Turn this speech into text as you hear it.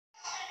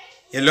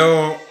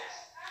Hello,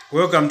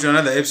 welcome to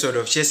another episode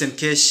of Chess and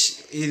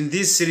Cash. In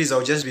this series,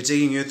 I'll just be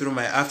taking you through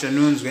my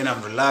afternoons when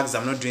I'm relaxed.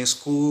 I'm not doing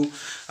school,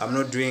 I'm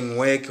not doing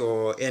work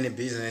or any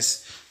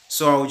business.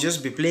 So I'll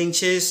just be playing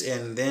chess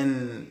and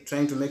then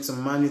trying to make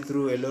some money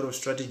through a lot of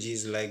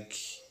strategies like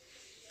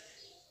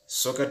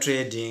soccer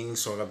trading,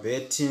 soccer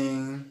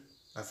betting,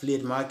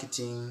 affiliate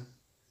marketing,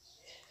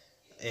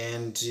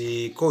 and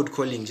code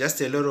calling.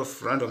 Just a lot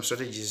of random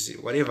strategies.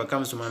 Whatever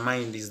comes to my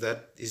mind is the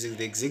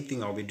exact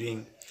thing I'll be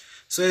doing.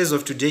 So as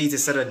of today, it's a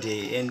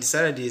Saturday, and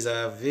Saturdays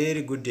are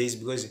very good days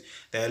because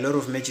there are a lot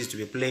of matches to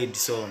be played.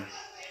 So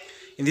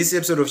in this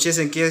episode of Chess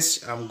and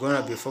Cash, I'm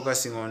gonna be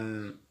focusing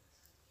on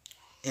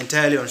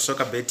entirely on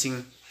soccer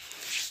betting.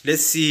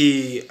 Let's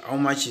see how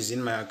much is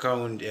in my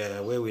account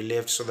where we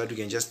left, so that we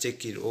can just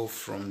take it off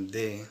from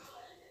there.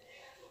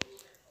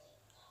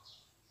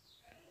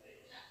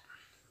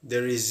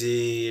 There is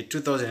a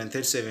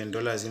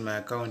 $2,037 in my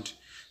account,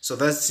 so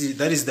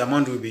that is the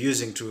amount we'll be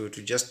using to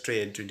just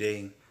trade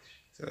today.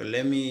 So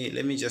let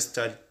me just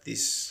start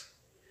this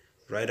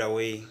right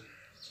away.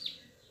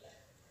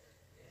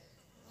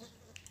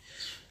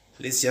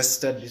 Let's just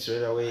start this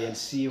right away and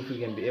see if we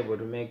can be able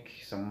to make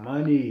some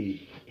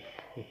money.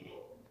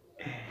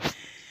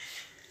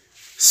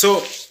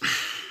 So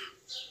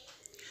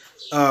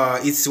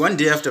it's one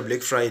day after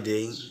Black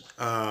Friday.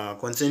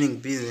 Concerning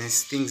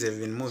business, things have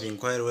been moving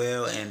quite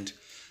well, and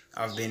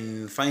I've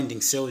been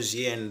finding sales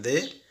here and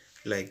there,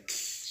 like,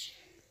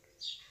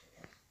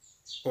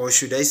 or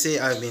should I say,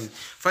 I've been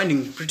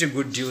finding pretty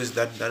good deals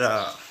that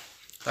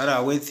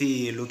are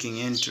worthy looking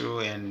into.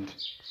 And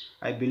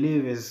I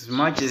believe, as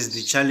much as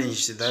the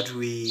challenge that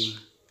we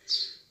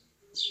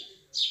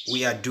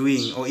are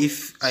doing, or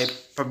if I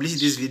publish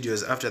these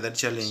videos after that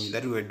challenge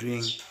that we were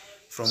doing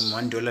from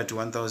 $1 to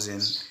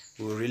 1,000,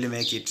 we will really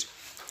make it.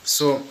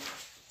 So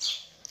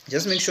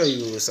just make sure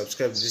you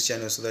subscribe to this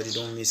channel so that you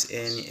don't miss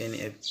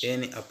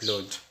any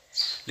upload.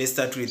 Let's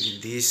start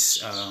with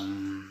this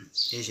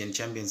Asian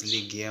Champions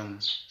League game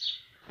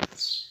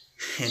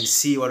and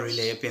see what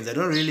really happens. I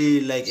don't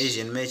really like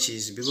Asian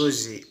matches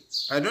because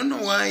I don't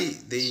know why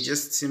they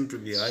just seem to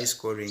be high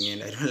scoring,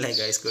 and I don't like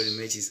high scoring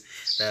matches.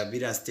 They are a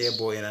bit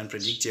unstable and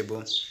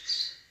unpredictable.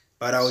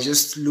 But I'll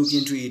just look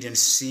into it and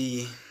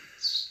see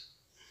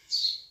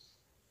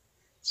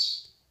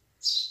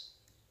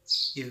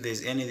if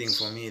there's anything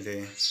for me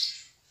there.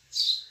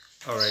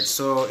 All right,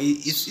 so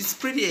it's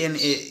pretty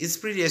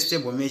a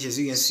stable match. As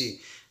you can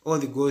see, all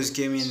the goals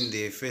came in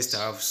the first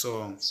half.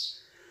 So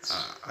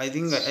I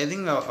think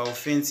I'll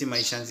fancy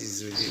my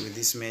chances with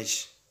this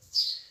match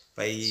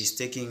by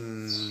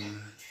staking.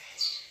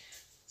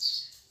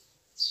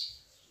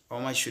 How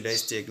much should I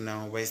stake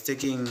now? By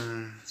staking,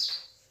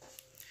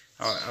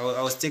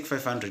 I'll stake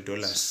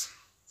 $500.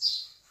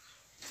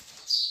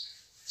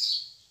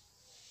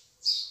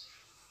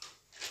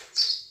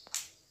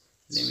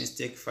 Let me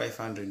stake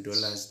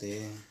 $500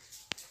 there.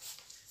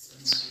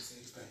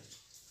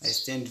 I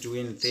stand to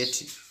win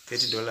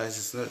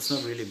 $30. It's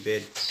not really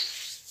bad.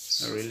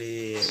 Not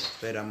really a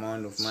bad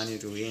amount of money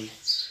to win.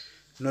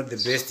 Not the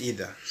best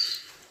either.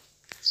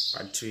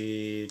 But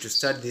to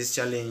start this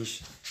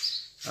challenge,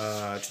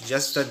 to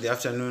just start the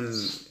afternoon,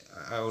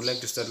 I would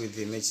like to start with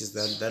the matches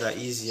that are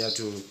easier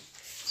to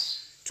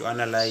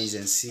analyze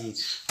and see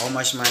how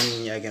much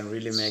money I can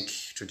really make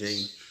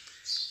today.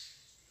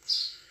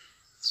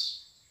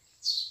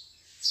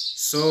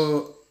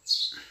 So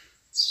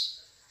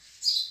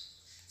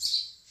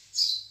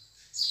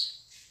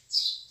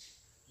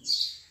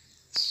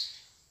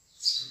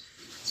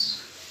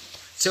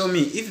tell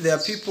me if there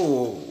are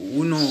people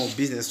who know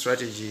business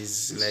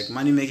strategies, like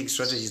money making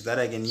strategies that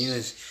I can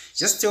use.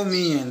 Just tell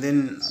me and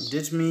then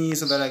update me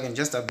so that I can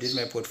just update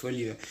my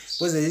portfolio.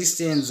 Because as it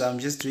stands, I'm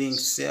just doing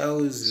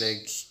sales,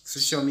 like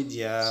social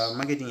media,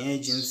 marketing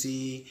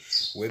agency,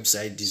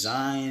 website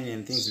design,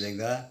 and things like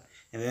that.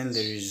 And then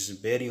there is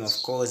betting, of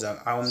course.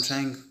 I'm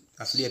trying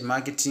affiliate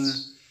marketing.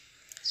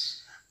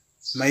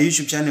 My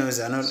YouTube channels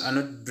are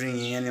not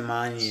bringing any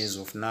money as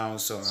of now,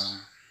 so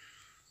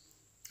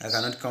I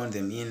cannot count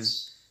them in.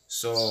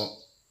 So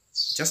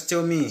just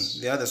tell me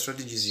the other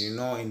strategies you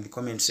know in the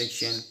comment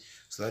section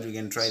so that we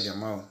can try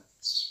them out.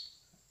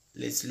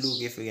 Let's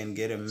look if we can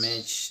get a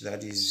match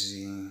that is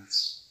a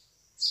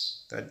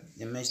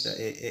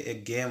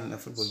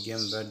football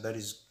game that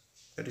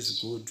is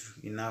good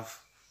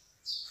enough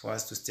for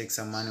us to stake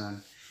some money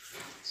on.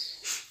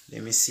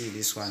 Let me see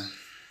this one.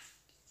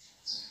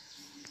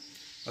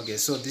 Okay,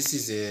 so this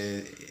is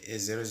a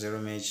 0-0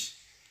 match.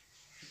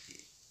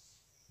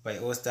 By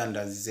all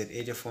standards, it's at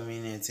 84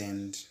 minutes,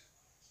 and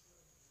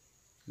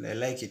I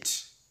like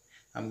it.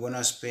 I'm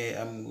gonna stake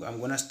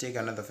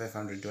another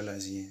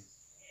 $500 here.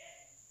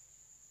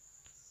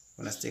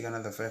 I'm gonna stake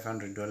another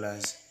 $500.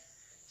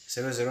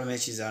 0-0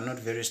 matches are not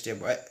very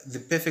stable. The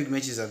perfect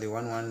matches are the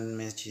 1-1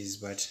 matches,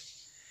 but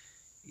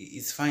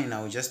it's fine.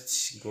 I'll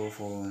just go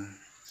for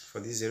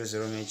this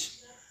 0-0 match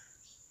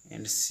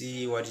and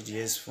see what it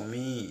is for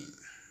me.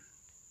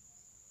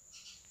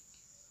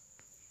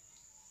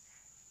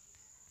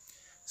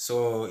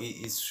 So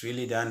it's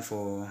really done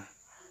for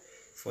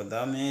for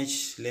that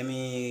match. Let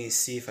me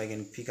see if I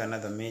can pick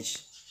another match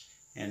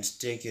and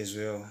stake as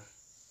well.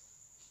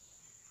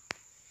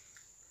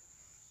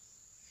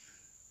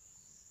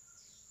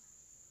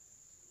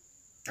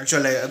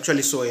 Actually, I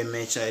actually saw a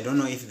match. I don't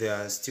know if there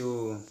are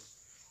still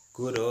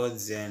good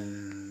odds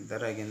and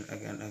that I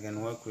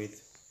can work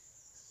with.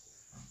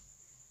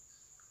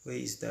 Where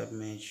is that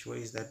match? Where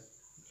is that?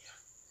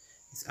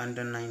 It's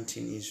under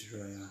 19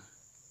 Israel.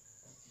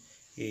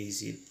 Here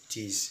is it. It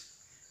is.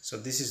 So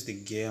this is the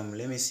game.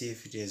 Let me see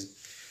if it has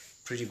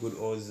pretty good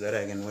odds that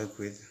I can work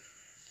with.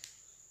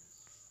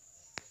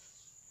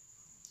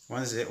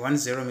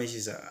 1-0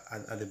 matches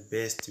are the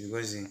best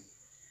because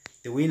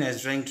the winner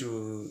is trying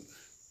to.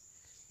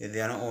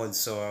 There are no odds,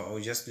 so I'll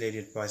just let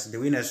it pass. The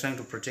winner is trying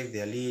to protect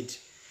their lead,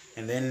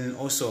 and then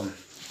also,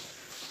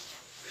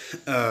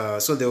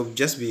 so they'll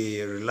just be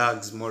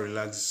relaxed, more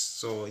relaxed.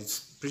 So it's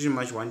pretty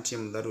much one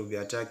team that will be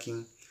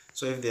attacking.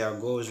 So if there are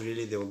goals,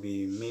 really, there will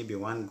be maybe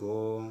one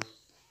goal,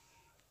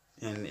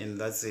 and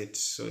that's it.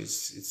 So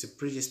it's a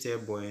pretty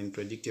stable and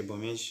predictable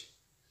match.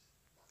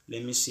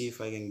 Let me see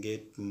if I can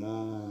get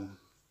more.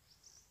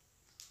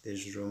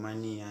 There's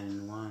Romania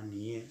and one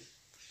here.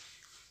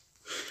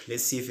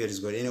 Let's see if it has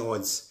got any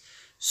odds.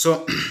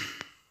 So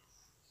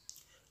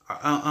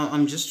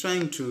I'm just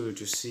trying to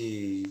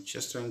see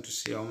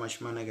how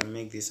much money I can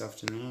make this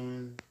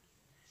afternoon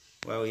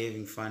while we're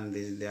having fun.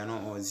 There are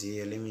no odds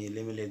here. Let me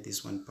let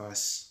this one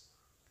pass.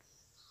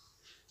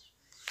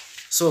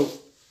 So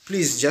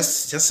please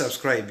just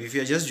subscribe if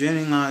you're just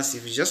joining us.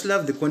 If you just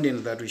love the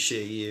content that we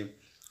share here,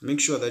 make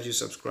sure that you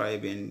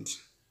subscribe and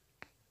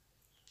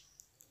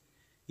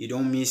you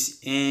don't miss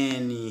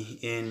any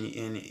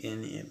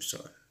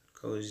episode,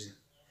 because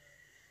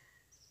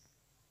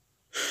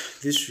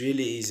this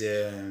really is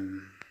a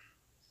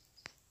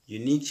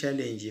unique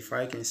challenge, if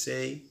I can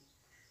say.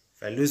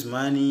 If I lose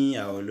money,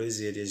 I will lose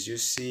it as you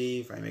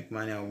see. If I make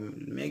money, I will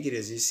make it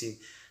as you see.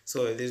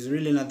 So there's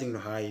really nothing to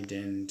hide,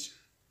 and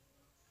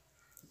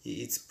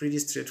it's pretty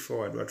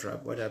straightforward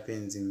what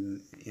happens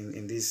in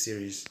this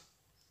series.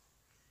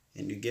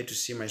 And you get to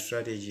see my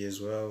strategy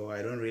as well.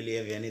 I don't really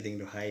have anything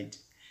to hide.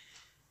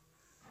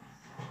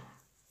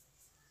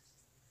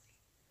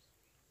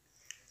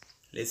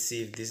 Let's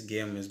see if this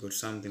game has got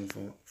something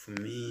for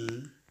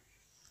me.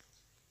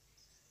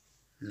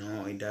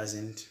 No, it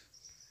doesn't.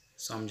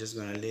 So I'm just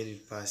gonna let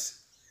it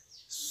pass.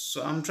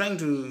 So I'm trying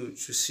to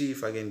see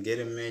if I can get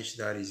a match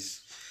that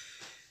is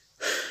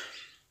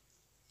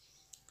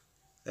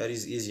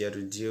easier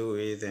to deal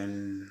with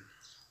and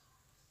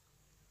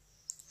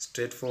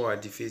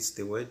straightforward, if it's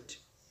the word.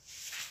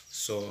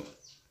 So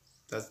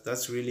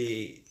that's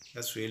really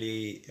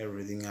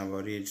everything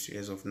about it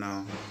as of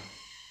now.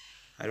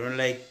 I don't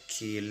like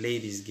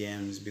ladies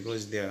games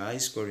because they're high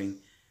scoring.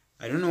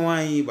 I don't know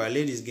why, but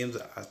ladies games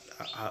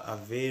are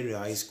very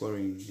high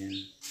scoring,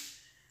 and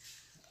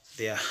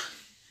they are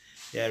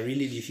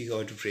really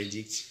difficult to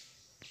predict.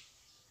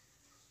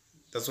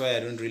 That's why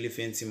I don't really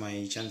fancy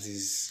my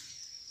chances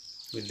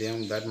with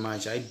them that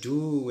much. I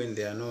do when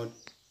there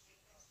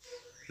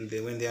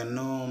are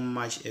no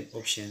much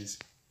options.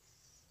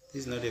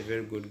 This is not a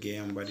very good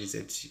game, but it's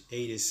at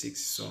 86,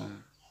 so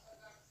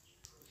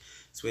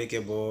it's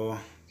workable.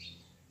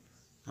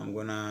 I'm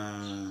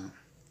gonna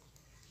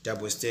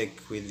double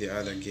stake with the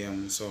other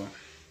game, so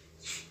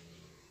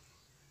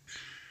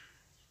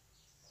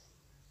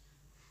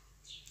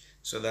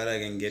that I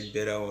can get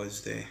better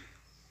odds there.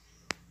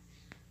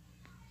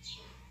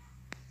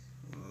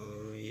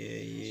 Oh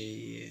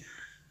yeah.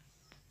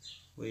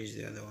 Where is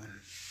the other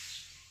one?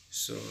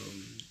 So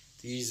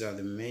these are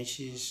the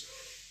matches.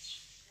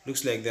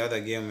 Looks like the other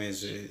game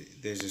is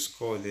there's a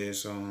score there,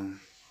 so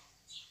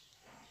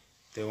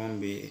there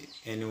won't be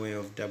any way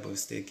of double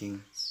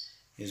staking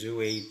as we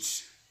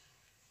wait.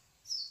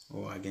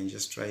 Or I can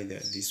just try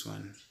this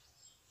one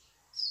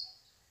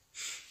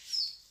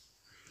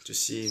to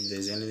see if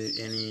there's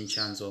any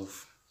chance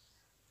of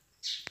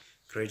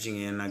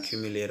creating an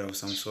accumulator of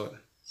some sort.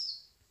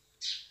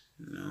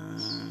 No,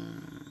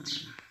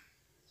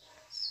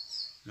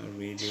 not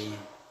really.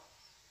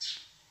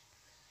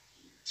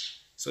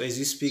 So as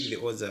you speak, the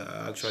odds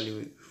are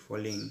actually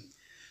falling,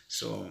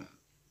 so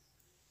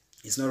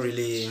it's not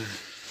really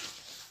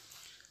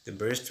the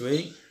best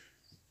way.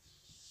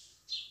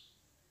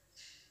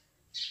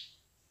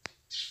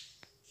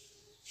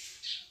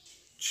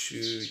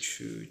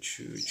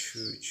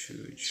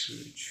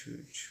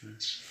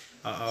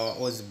 Our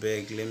odds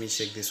back. Let me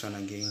check this one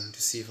again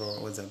to see if our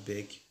odds are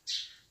back.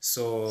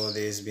 So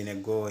there's been a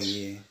goal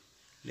here.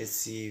 Let's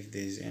see if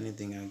there's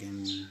anything I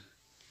can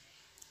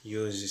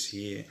use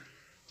here.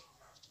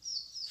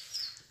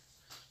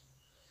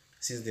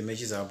 Since the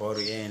matches are about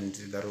to end,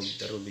 that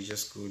will be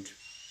just good,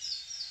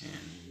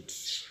 and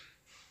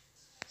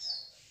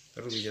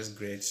that will be just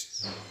great.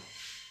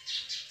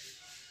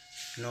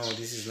 No,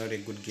 this is not a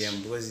good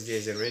game because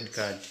there's a red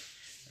card.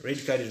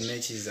 Red carded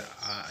matches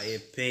are a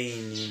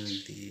pain in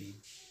the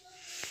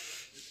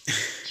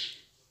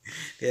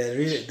they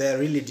are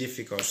really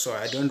difficult, so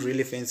I don't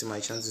really fancy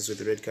my chances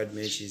with red card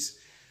matches.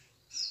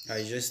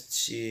 I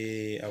just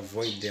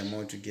avoid them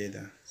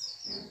altogether.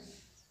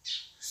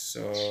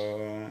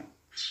 So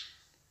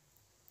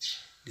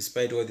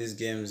despite all these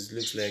games,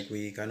 looks like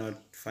we cannot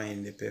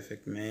find the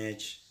perfect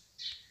match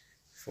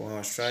for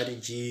our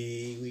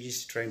strategy. We're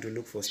just trying to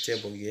look for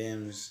stable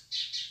games.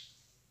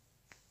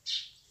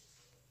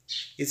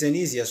 It's an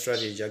easier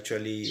strategy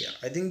actually.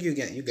 I think you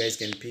guys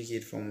can pick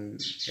it from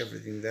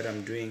everything that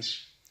I'm doing.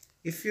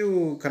 If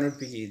you cannot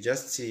pick it,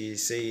 just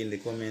say in the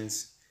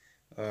comments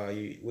where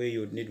you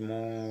would need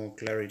more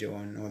clarity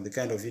on, or the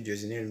kind of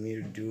videos you need me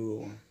to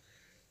do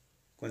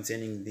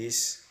concerning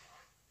this,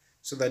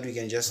 so that we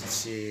can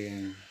just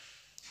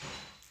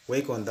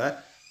work on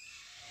that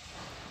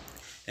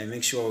and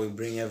make sure we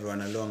bring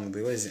everyone along,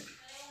 because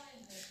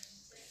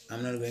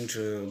I'm not going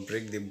to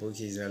break the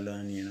bookies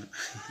alone, you know.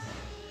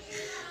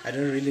 I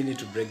don't really need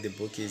to break the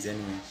bookies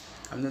anyway.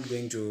 I'm not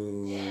going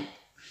to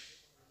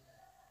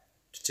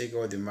take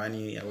all the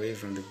money away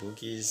from the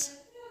bookies.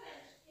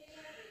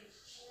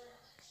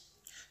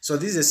 So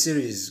this is a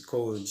series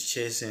called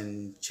Chess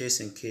and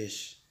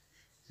Cash,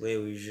 where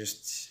we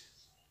just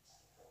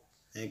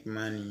make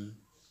money,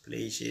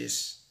 play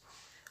chess.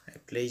 I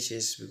play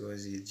chess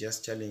because it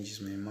just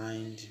challenges my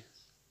mind,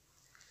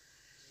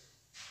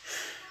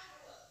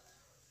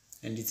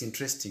 and it's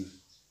interesting.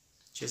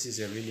 Chess is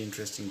a really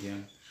interesting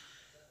game.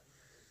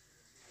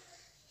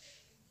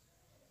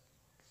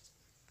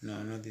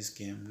 No, not this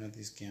game, not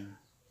this game.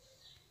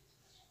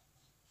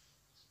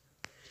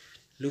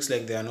 Looks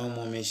like there are no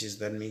more matches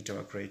that meet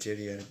our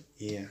criteria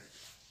here.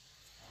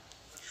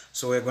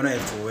 So we're gonna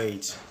have to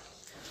wait.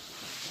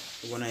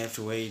 We're gonna have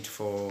to wait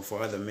for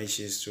other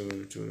matches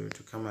to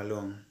come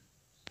along.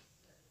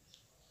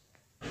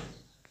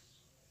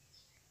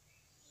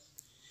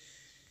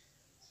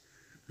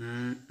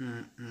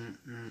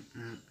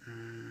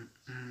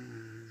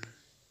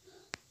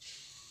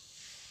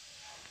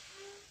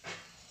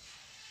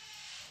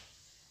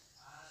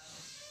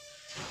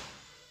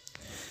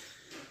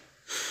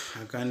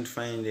 I can't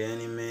find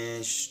any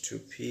match to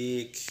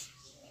pick,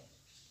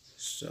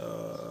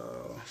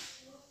 so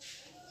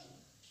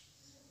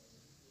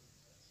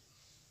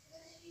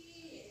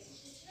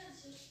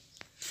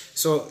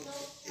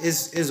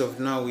as of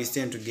now we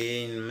stand to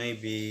gain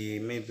maybe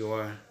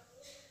what,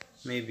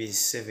 maybe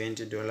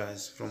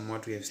 $70 from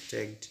what we have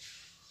staked.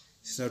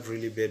 It's not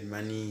really bad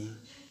money.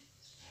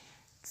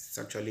 It's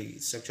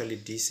actually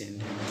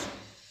decent, and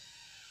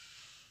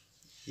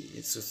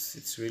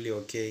it's really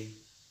okay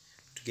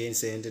to gain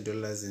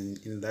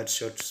 $70 in that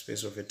short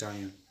space of a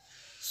time.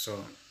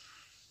 So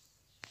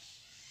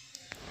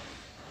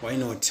why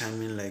not? I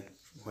mean, like,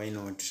 why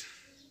not?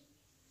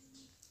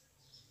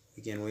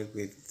 We can work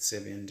with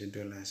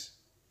 $70.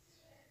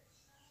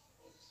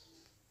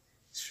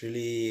 It's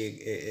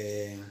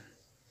really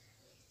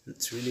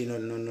it's really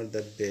not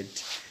that bad.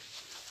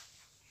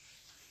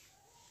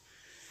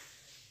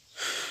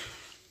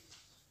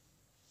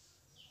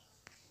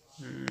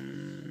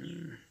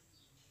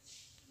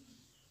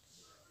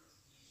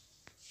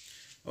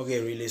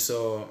 Okay, really,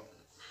 so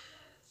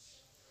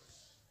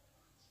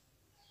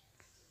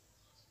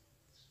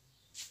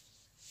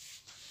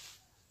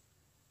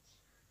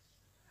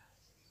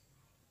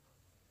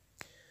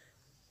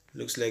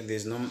looks like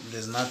there's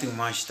nothing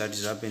much that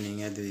is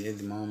happening at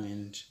the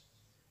moment.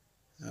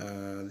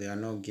 There are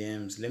no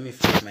games. Let me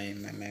flip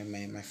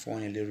my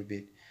phone a little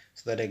bit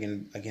so that I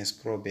can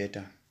scroll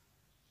better.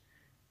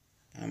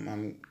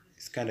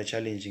 It's kind of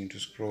challenging to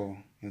scroll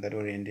in that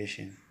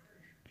orientation.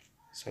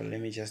 So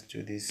let me just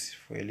do this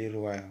for a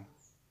little while.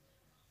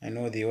 I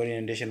know the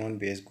orientation won't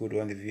be as good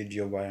on the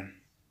video, but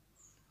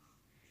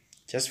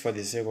just for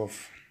the sake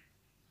of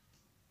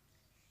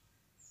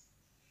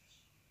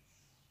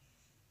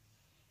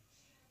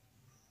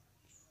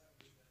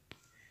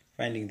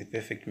finding the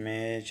perfect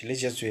match,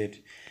 let's just do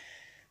it.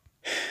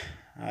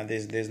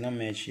 There's no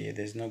match here.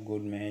 There's no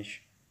good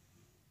match.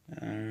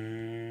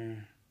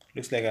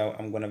 Looks like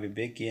I'm gonna be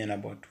back here in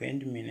about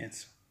 20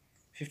 minutes,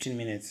 15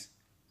 minutes,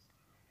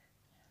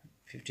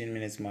 15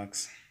 minutes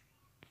max,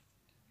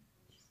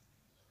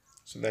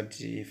 so that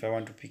if I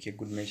want to pick a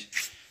good match.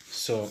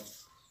 So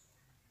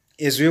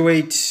as we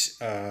wait,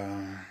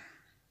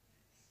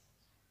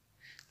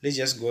 let's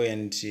just go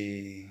and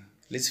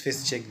let's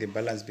first check the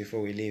balance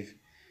before we leave.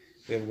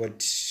 We have got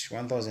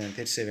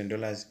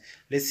 $1,037.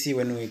 Let's see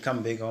when we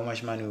come back how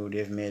much money we would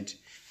have made.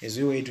 As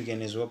we wait, we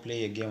can as well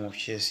play a game of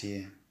chess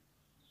here.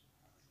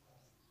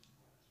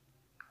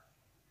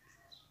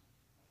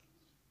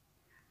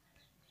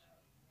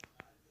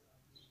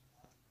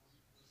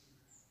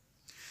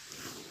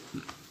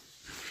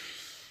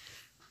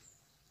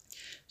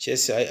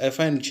 Chess, I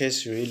find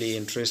chess really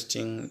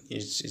interesting.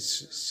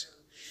 It's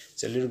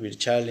a little bit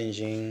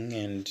challenging,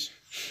 and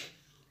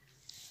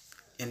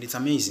it's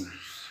amazing.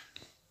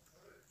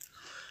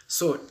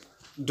 So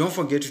don't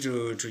forget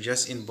to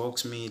just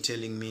inbox me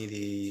telling me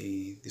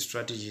the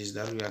strategies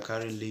that we are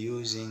currently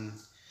using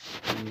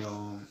in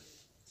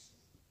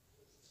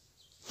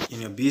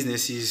your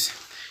businesses,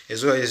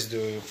 as well as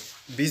the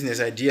business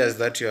ideas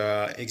that you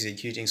are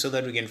executing, so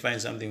that we can find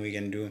something we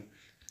can do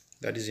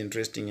that is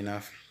interesting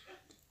enough.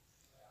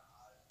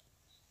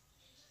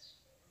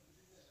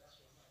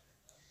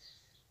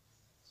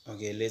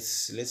 Okay,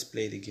 let's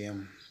play the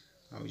game.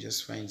 I'll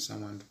just find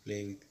someone to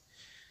play with.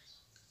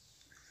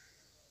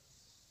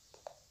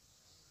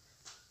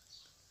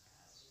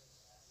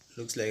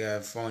 Looks like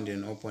I've found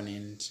an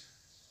opponent.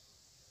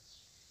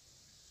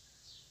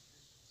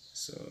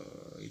 So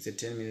it's a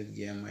 10-minute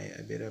game.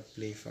 I better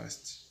play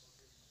fast.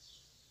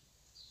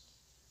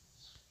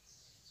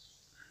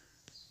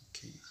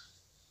 Okay.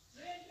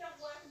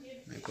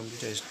 My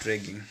computer is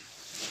dragging.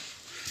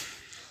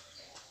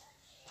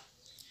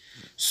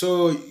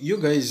 So you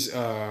guys,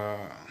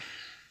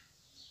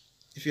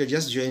 if you're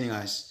just joining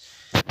us,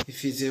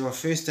 if it's your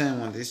first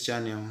time on this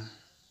channel,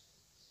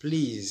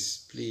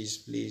 please,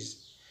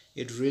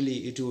 it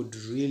would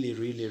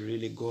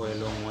really go a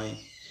long way.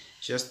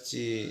 Just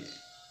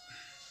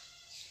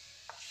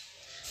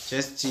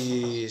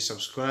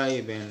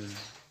subscribe and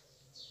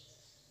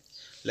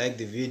like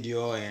the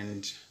video,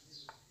 and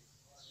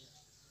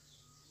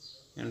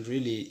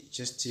really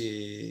just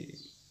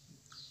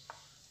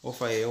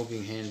offer a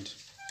helping hand.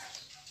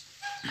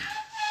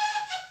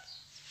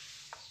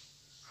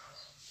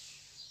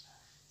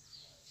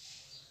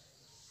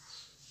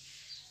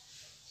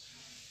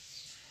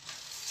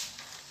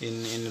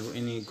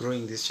 In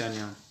growing this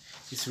channel.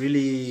 It's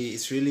really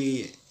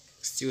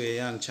still a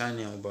young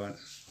channel, but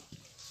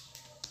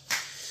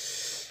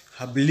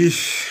I believe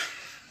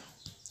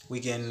we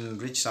can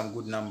reach some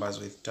good numbers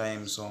with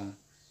time. So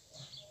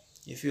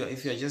if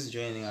you're just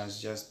joining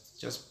us,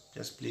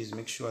 just please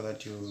make sure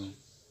that you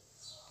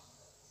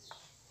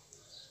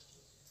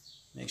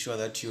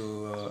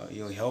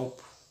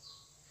help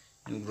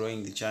in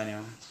growing the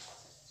channel.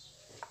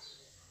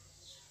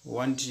 I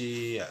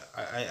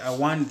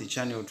want the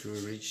channel to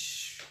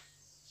reach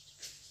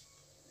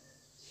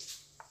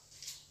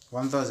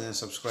 1,000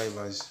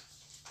 subscribers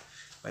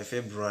by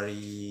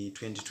February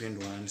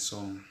 2021.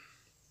 So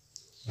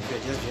if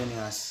you're just joining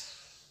us,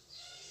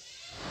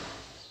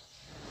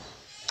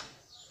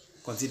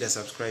 consider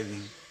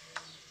subscribing.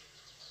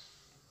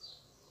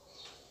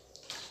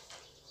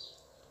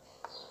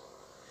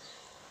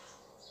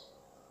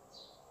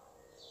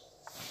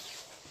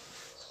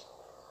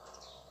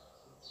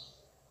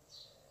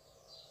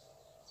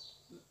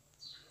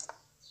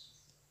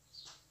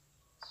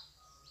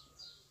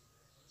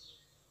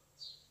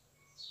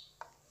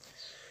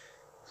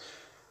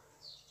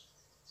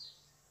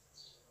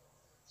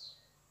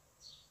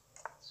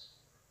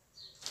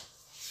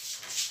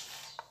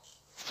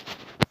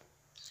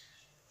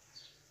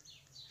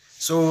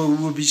 So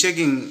we'll be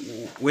checking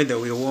whether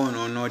we won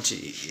or not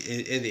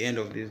at the end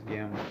of this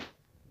game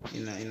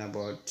in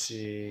about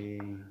 3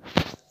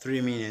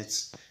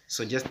 minutes.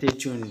 So just stay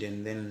tuned,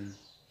 and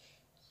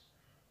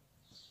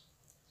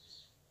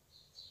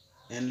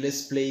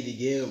let's play the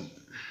game.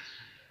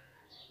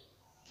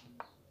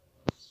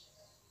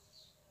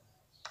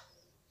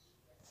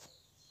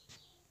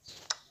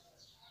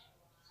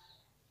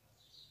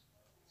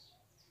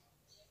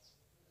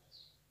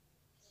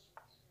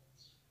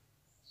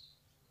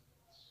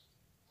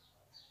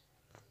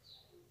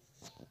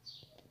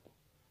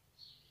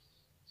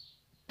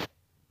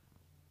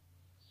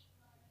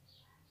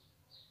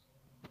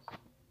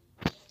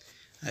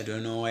 I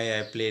don't know why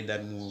I played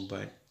that move,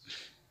 but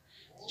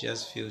it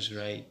just feels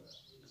right.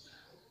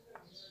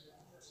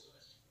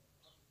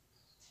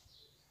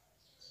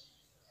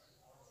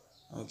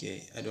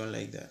 Okay, I don't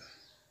like that.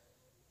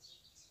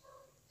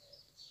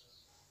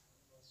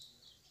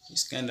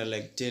 It's kind of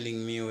like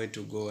telling me where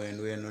to go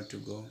and where not to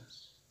go,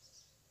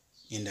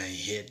 and I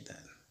hate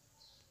that.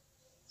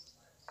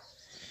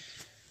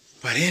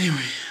 But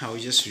anyway, I'll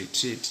just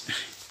retreat.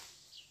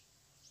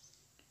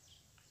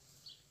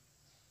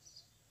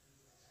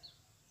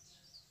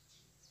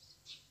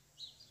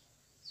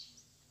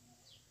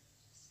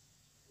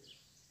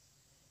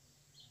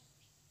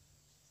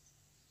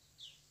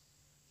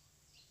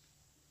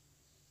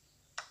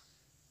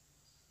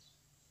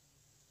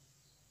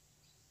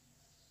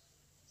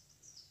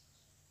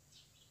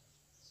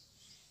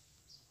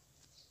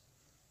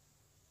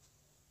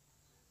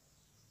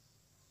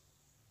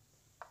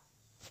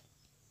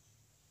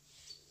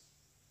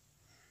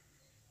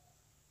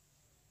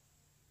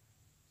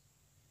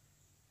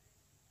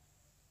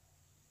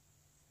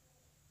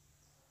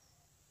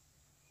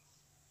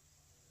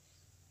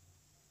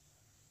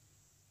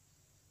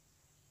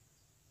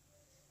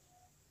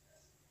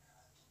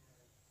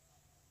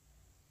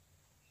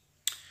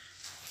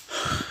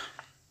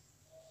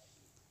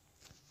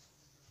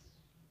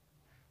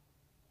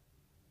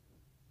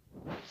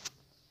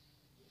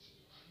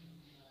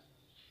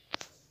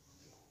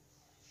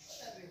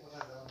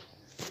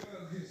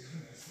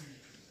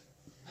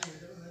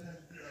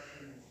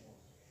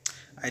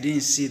 I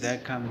didn't see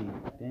that coming.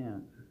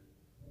 Damn.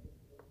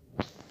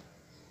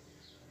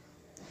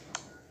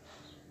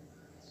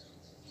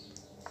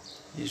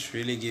 It's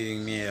really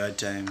giving me a hard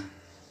time.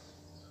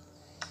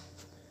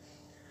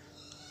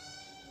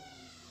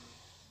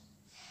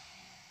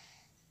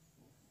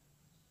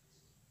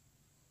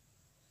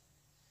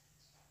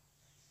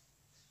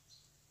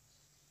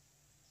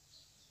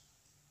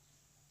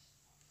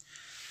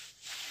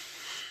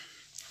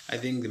 I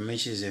think the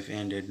matches have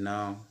ended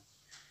now.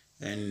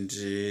 and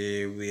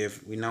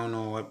we now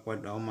know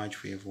what how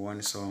much we have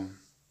won, so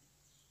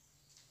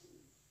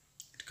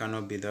it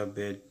cannot be that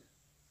bad.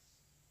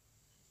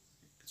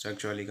 It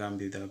actually can't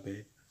be that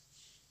bad.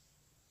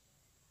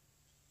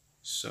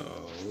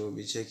 So we'll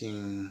be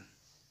checking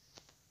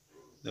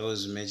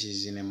those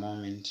matches in a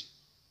moment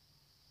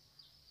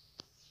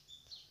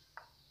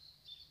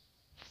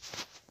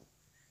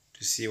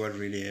to see what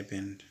really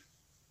happened.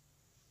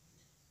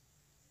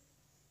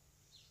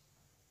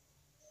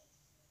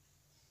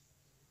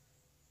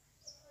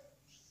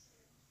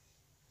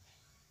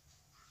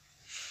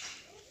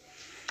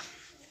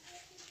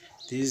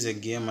 This is a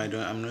game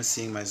I'm not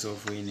seeing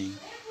myself winning.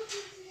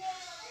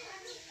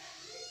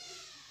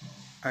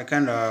 I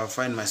kind of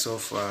find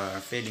myself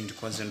failing to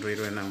concentrate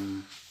when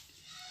I'm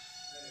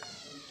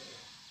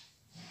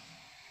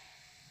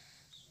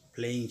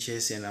playing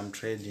chess and I'm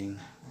trading,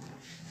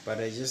 but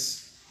I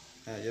just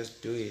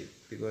do it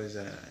because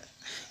I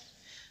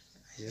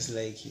just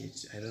like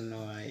it. I don't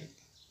know why,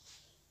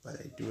 but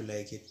I do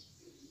like it,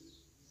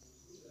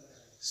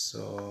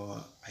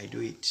 so I do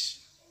it.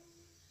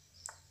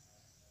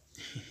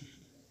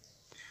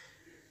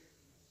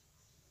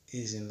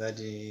 Isn't that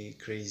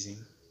crazy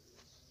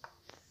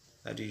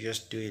that you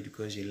just do it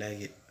because you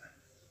like it?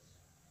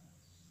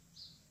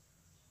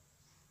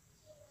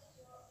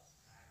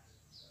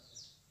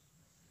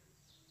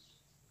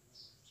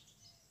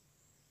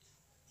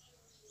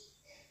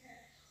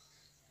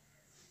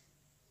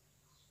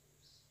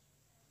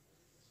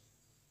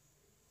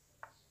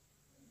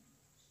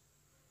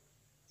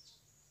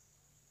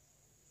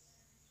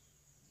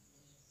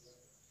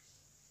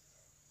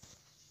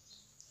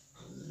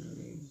 Let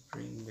me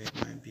bring back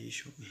my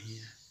bishop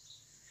here.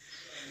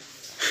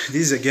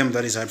 This is a game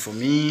that is hard for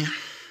me. I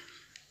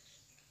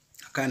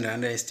kind of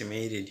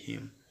underestimated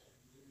him.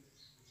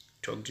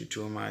 Talked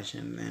too much,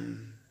 and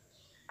then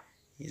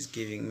he's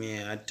giving me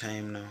a hard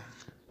time now.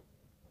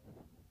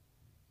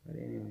 But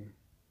anyway,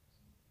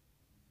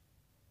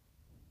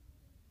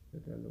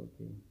 total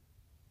okay.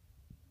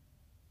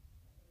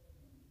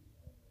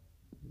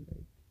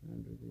 Like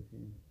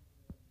 100%.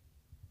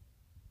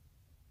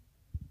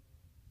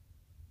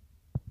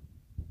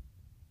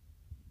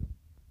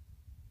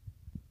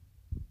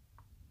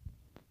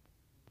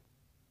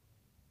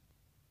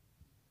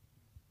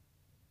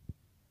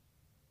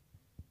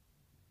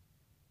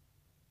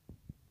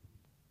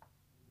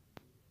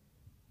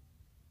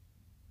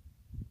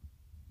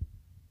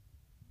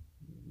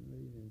 Not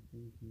even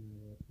thinking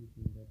about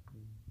hitting that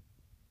thing.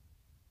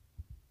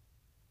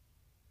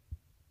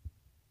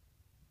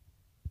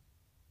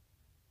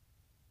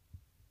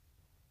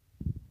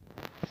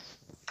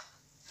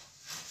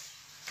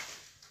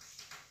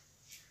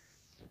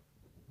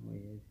 Oh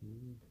yes, he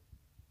is.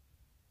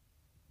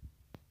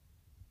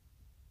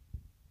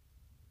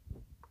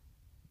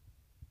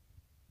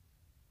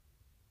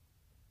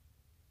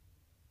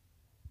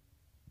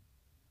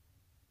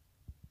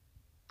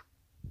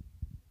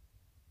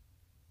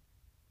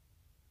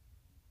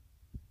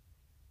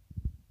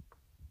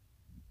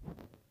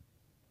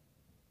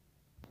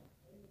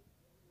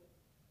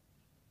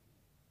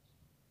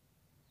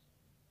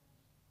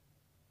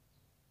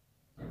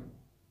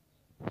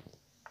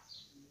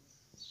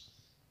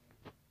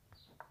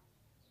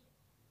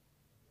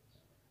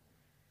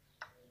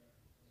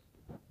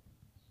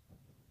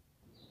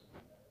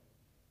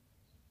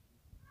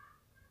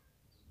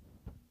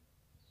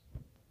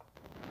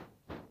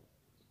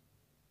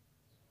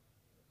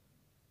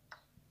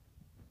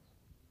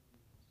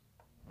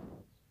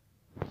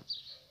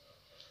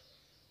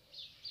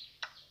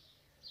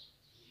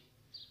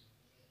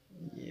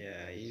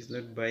 Yeah, he's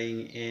not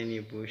buying any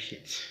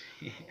bullshit.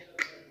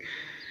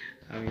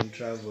 I'm in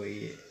trouble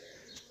here.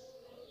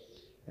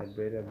 I'd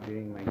better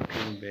bring my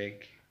queen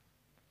back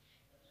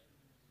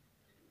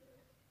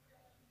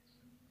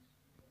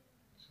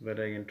so that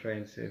I can try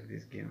and save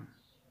this game,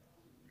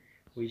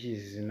 which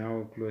is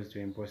now close to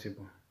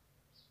impossible.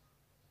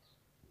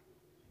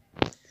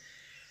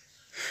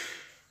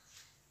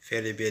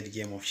 Fairly bad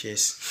game of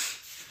chess.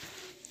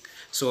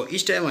 So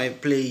each time I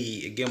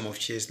play a game of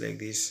chess like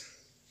this,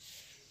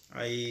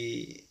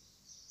 I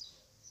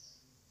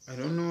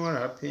don't know what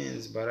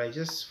happens, but I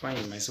just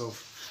find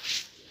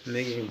myself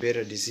making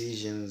better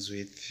decisions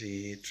with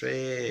the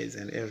trades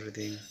and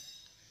everything.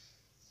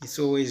 It's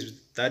always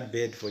that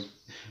bad for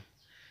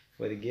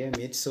the game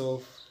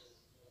itself.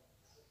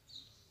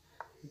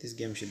 This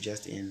game should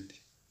just end.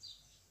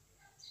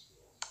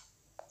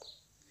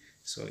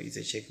 So it's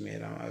a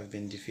checkmate. I've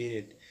been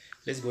defeated.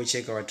 Let's go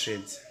check our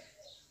trades.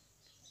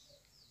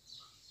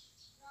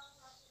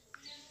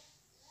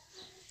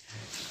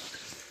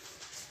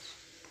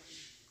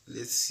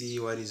 Let's see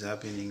what is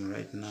happening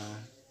right now.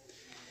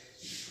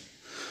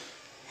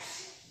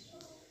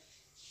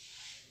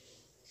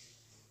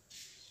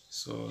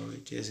 So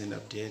it hasn't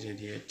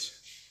updated yet.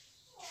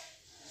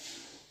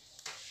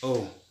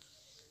 Oh,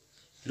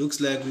 looks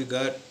like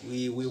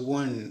we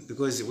won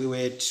because we were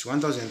at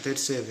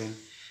 1037.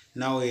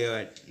 Now we are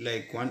at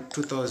like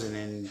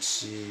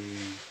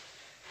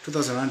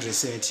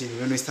 2117.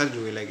 When we started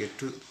we were like at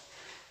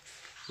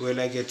we're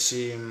like at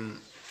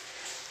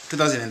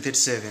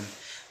 2037.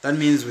 That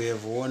means we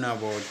have won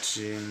about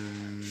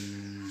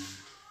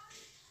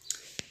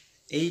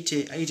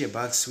 80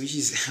 bucks, which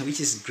is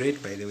which is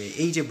great, by the way.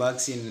 80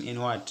 bucks in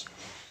what?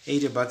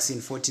 80 bucks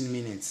in 14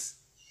 minutes,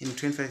 in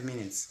 25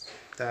 minutes.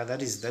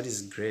 That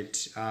is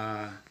great.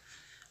 I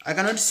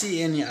cannot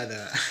see any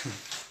other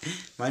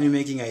money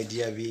making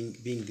idea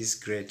being this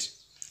great.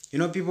 You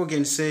know, people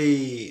can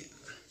say,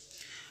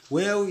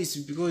 well, it's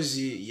because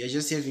you're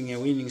just having a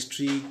winning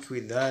streak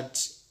with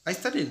that. I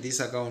started this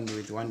account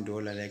with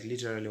 $1, like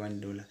literally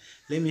 $1.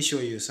 Let me show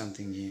you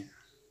something here.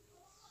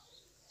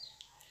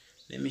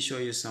 Let me show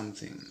you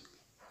something.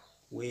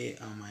 Where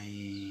are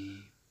my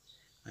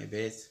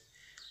bets?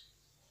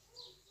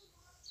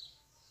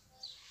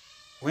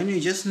 When you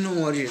just know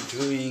what you're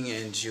doing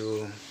and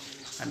you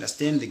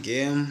understand the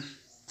game,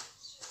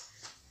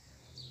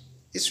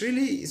 it's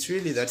really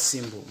that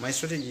simple. My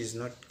strategy is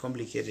not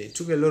complicated. It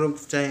took a lot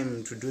of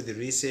time to do the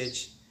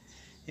research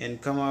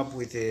and come up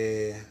with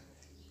a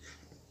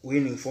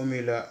winning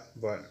formula,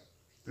 but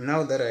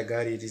now that I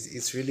got it,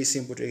 it's really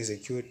simple to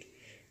execute.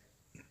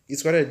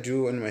 It's what I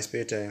do in my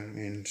spare time,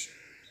 and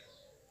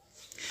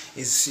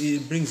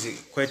it brings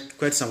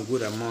quite some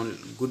good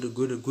amount,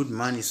 good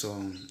money.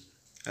 So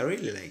I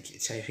really like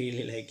it. I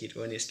really like it,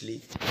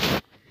 honestly.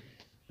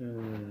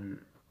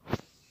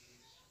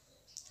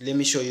 Let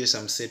me show you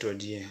some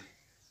settled here.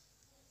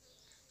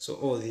 So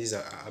all these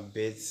are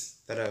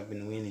bets that I've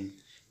been winning.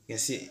 You can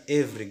see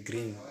every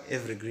green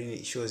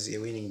shows a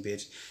winning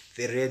bet.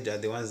 The red are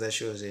the ones that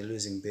shows a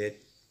losing bet.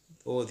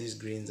 All these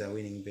greens are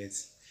winning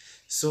bets.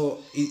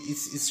 So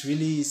it's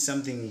really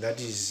something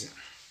that is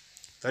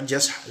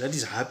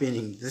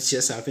happening. That's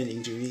just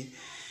happening to me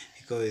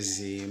because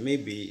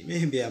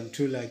maybe I'm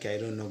too lucky. I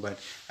don't know, but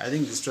I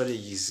think the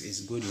strategy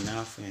is good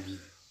enough, and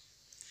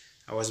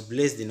I was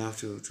blessed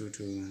enough to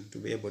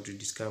be able to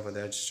discover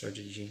that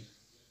strategy.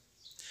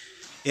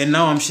 And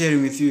now I'm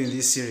sharing with you in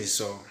this series.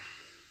 So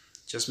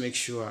just make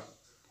sure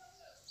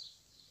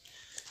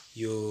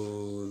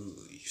you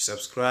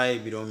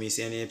subscribe, you don't miss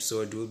any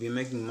episode. We'll be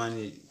making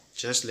money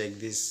just like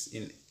this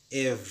in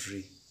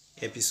every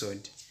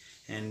episode,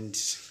 and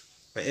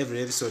by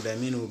every episode I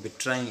mean we'll be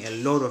trying a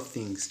lot of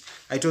things.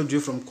 I told you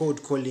from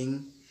cold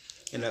calling,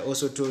 and I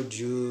also told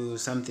you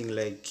something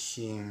like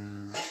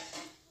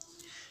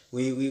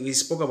we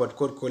spoke about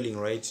cold calling,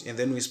 right? And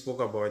then we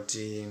spoke about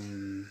a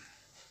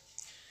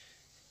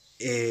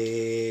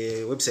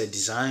website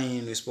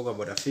design, we spoke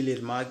about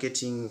affiliate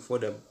marketing for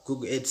the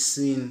Google Ads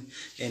scene,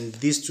 and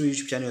these two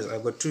YouTube channels.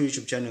 I've got 2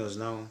 YouTube channels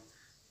now,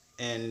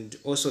 and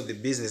also the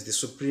business, the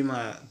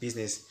Suprema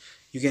business.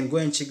 You can go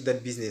and check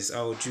that business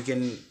out. You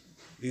can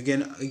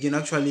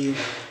actually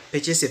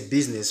purchase a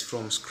business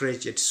from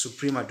scratch at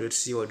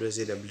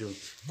suprema.co.zw.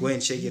 Go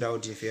and check it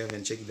out if you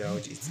haven't checked it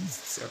out.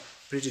 It's a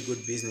pretty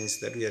good business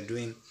that we are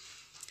doing.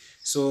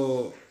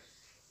 So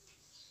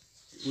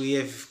we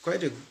have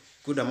quite a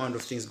good amount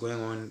of things going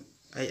on.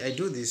 I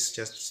do this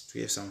just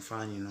to have some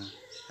fun, you know.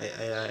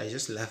 I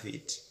just love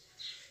it.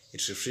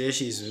 It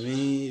refreshes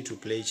me to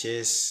play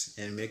chess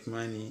and make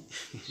money.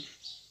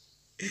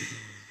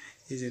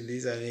 Isn't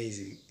this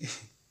amazing?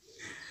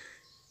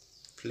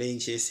 Playing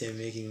chess and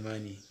making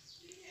money.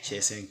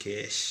 Chess and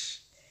cash.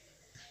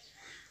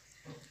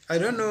 I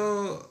don't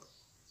know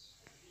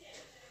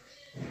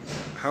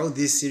how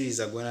this series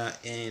are gonna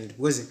end,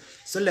 because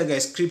it's not like I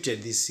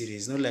scripted this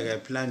series, not like I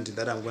planned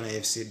that I'm gonna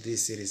have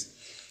this series.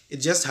 It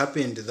just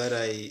happened that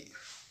I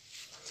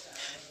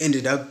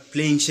ended up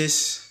playing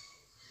chess,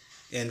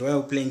 and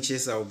while playing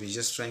chess I'll be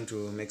just trying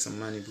to make some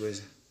money,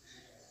 because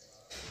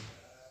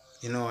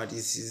you know what,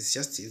 it's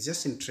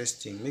just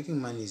interesting. Making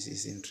money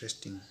is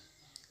interesting,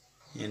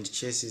 and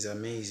chess is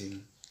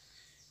amazing.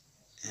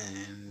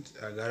 And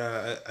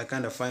I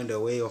kind of find a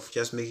way of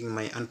just making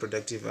my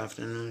unproductive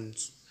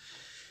afternoons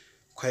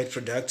quite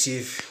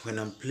productive when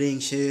I'm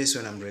playing chess,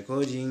 when I'm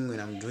recording, when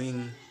I'm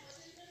doing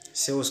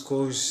sales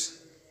calls.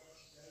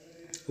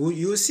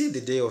 You see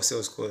the day of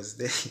sales calls,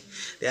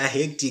 they are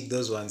hectic,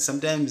 those ones.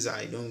 Sometimes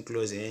I don't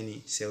close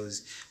any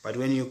sales, but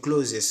when you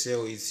close a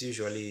sale, it's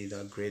usually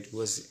that great,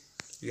 because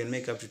you can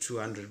make up to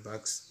 200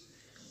 bucks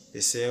per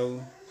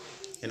sale,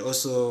 and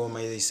also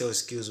my sales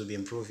skills will be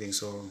improving.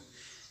 So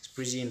it's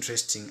pretty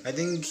interesting. I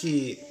think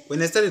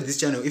when I started this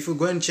channel, if you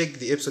go and check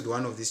the episode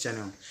 1 of this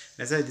channel, when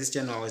I started this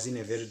channel, I was in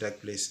a very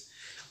dark place,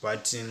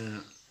 but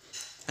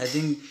I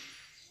think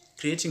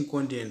creating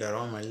content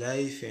around my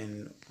life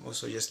and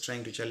also just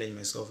trying to challenge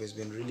myself has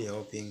been really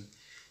helping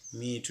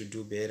me to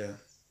do better.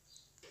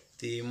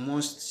 The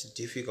most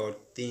difficult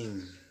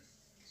thing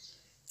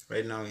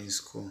right now in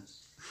school,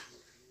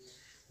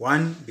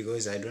 one,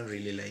 because I don't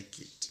really like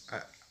it.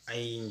 I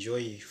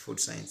enjoy food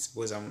science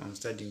because I'm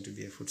studying to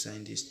be a food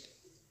scientist.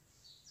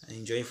 I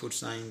enjoy food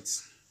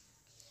science,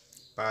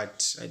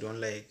 but I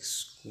don't like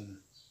school.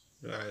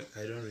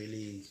 I don't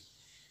really,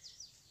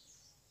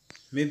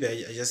 maybe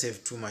I just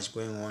have too much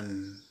going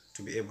on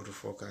to be able to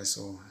focus,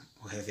 or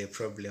have a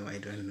problem, I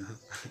don't know.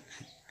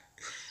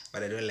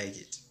 But I don't like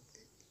it.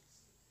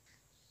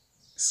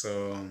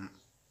 So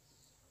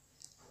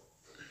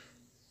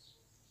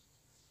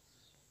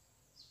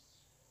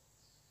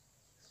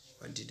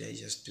What did I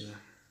just do?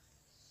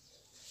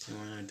 I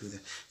want to do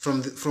that.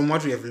 From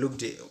what we have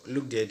looked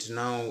at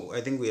now,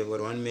 I think we have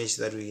got one match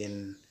that we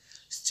can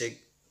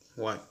stake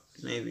what,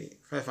 maybe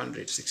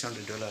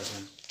 $500-$600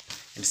 on,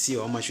 and see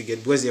how much we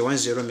get, because the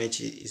 1-0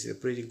 match is a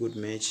pretty good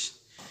match.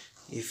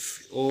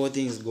 If all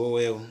things go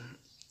well,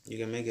 you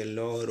can make a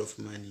lot of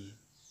money.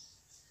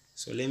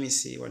 So let me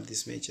see what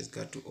this match has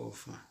got to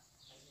offer,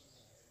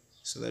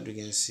 so that we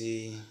can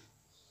see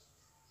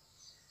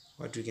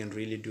what we can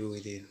really do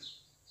with it.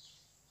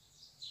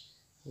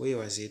 Where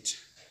was it?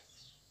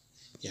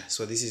 Yeah,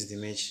 so this is the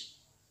match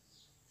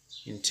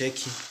in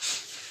Turkey.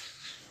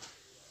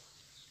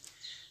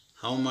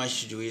 How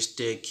much do we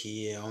stake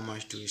here? How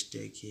much do we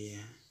stake here?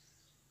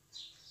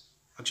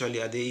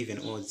 Actually, are they even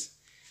odds?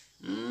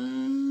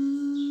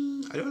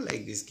 I don't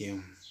like this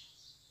game.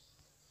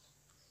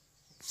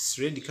 It's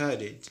red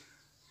carded.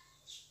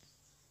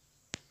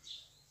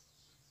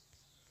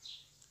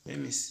 Let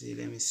me see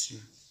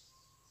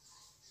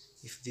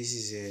if this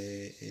is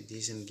a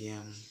decent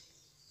game.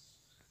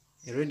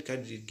 A red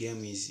carded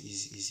game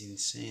is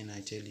insane, I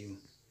tell you.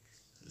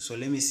 So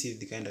let me see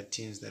the kind of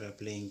teams that are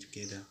playing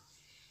together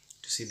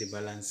to see the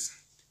balance.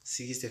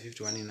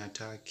 60-51 in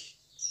attack.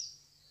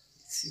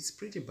 It's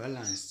pretty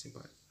balanced,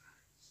 but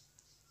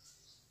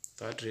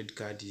that red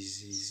card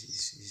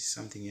is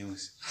something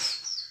else.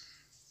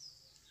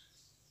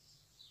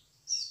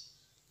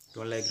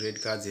 Don't like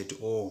red cards at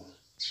all.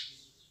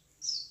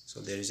 So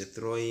there is a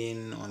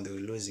throw-in on the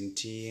losing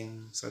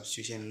team,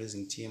 substitution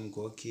losing team,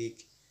 goal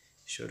kick,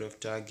 shot off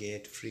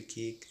target, free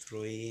kick,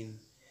 throw-in,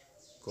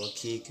 goal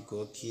kick,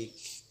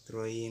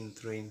 throw-in,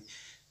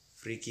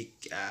 free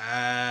kick.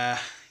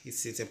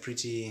 It's a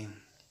pretty,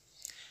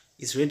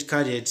 it's red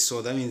carded,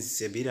 so that means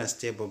it's a bit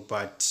unstable,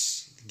 but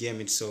the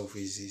game itself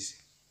is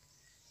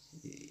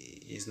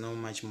not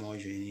much more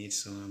in it.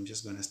 So I'm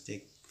just gonna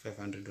stake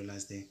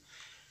 $500 there.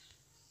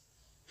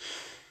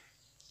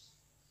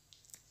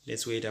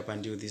 Let's wait up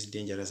until this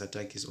dangerous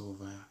attack is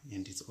over,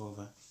 and it's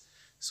over.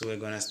 So we're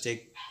gonna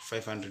stake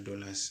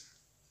 $500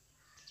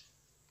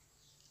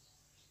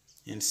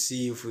 and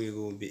see if we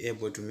will be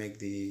able to make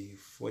the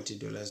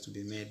 $40 to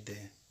be made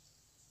there.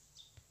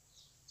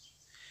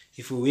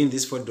 If we win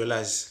this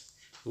 $40,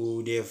 we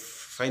would have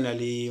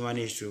finally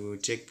managed to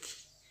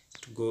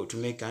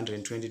make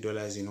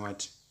 $120 in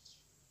what?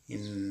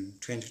 In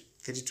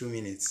 32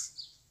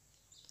 minutes.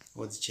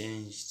 What's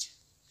changed?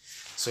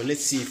 So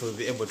let's see if we'll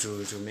be able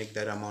to make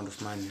that amount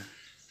of money.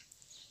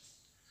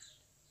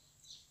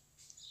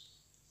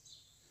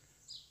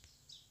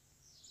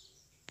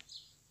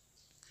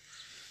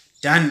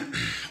 Done.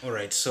 All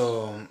right,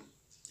 so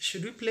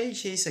should we play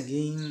chess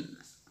again?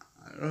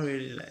 I don't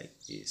really like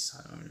this.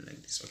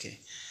 Okay,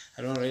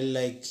 I don't really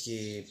like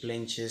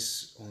playing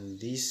chess on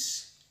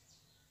this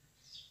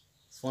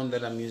phone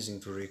that I'm using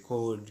to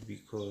record,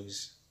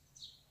 because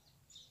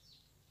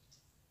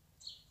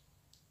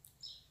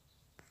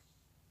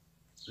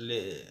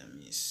let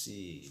me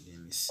see.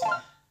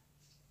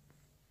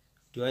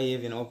 Do I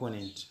have an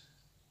opponent?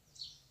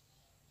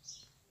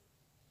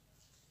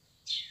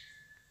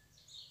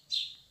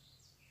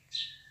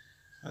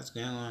 What's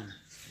going on?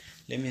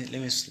 Let me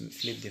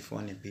flip the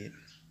phone a bit,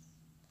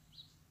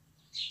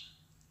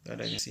 so that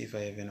I can see if I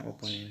have an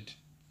opponent.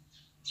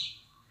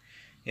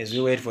 As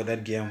we wait for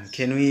that game,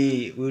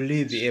 will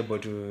we be able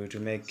to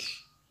make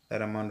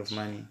that amount of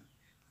money?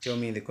 Tell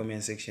me in the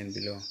comment section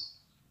below.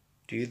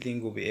 Do you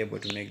think we'll be able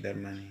to make that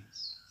money?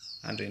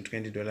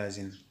 $120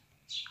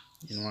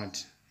 in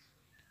what?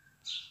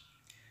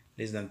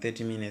 Less than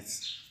 30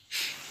 minutes.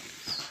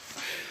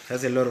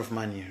 That's a lot of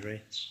money,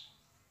 right?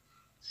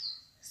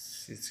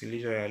 It's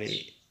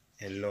literally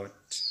a lot.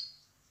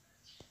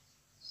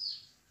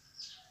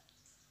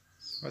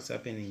 What's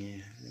happening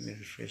here? Let me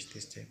refresh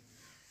this tab.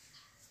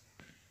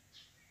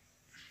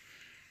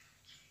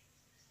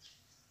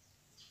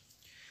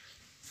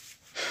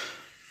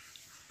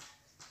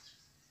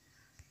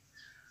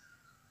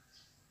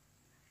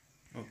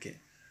 Okay.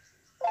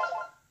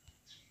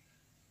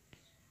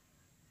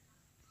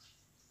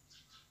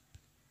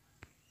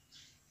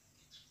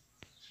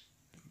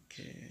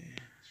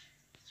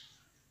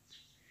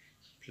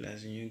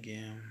 Plus new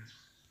game.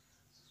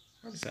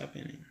 What's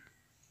happening?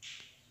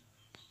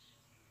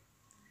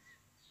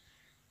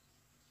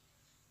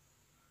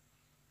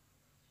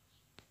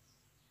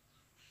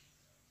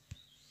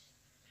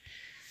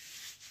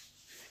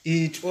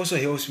 It also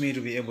helps me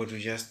to be able to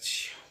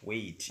just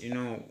wait.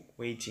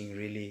 Waiting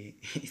really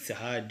it's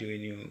hard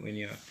when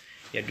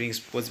you're doing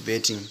sports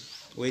betting.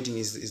 Waiting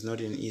is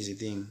not an easy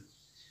thing.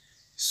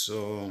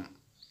 So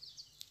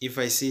if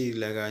I see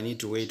like I need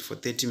to wait for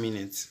 30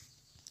 minutes,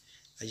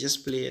 I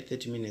just play a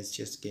 30 minutes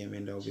chess game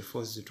and I'll be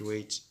forced to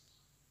wait.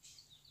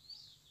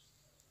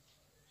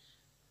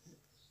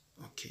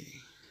 Okay,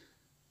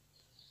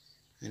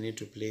 I need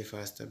to play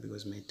faster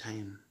because my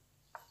time.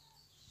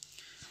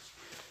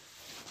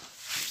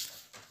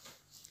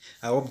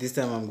 I hope this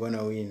time I'm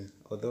gonna win,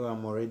 although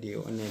I'm already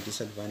on a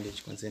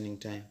disadvantage concerning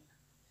time.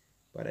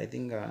 But I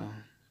think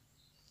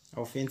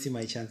I'll fancy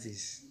my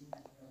chances.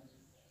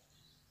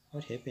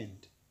 What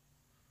happened?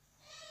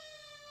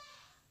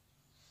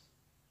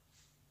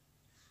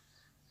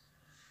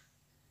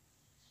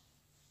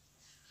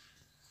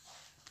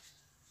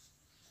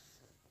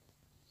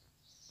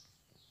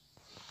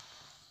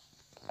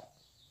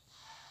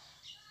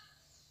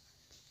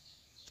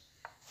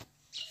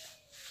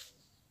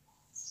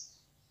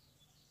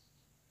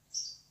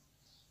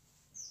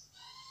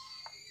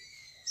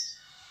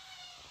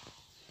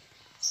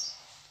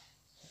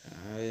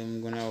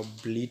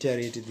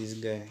 obliterate this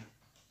guy.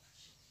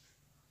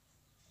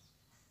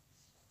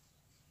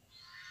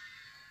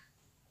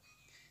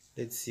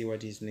 Let's see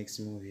what his next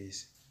move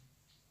is.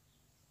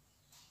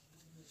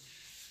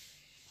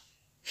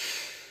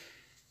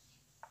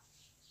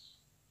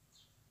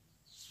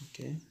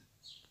 Okay.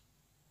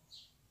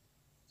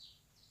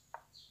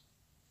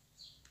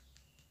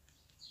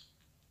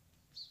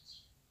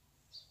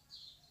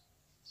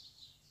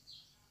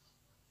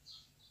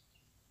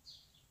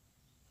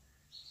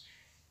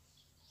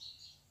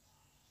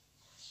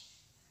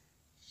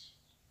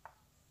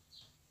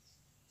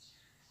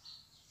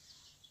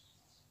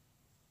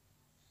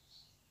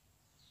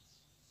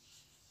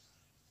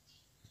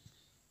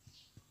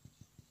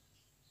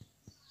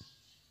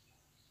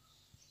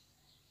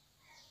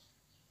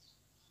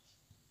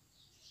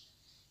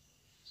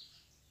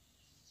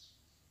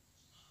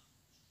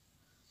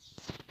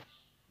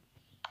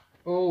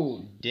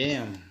 Oh,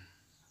 damn.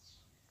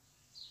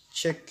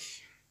 Check.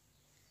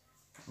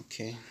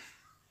 Okay.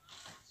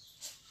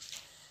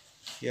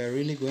 You're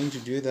really going to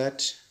do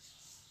that?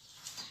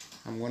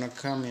 I'm gonna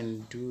come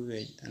and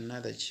do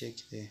another check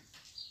there.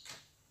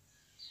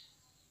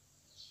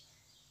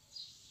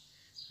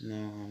 No,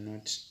 I'm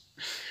not.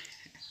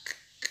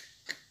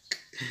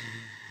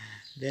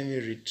 Let me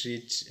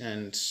retreat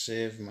and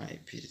save my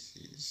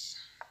pieces.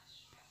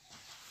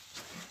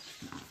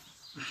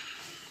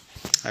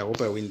 I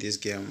hope I win this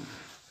game.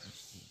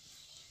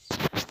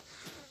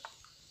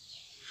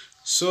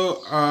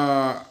 So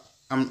I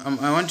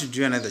want to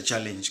do another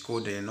challenge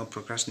called the no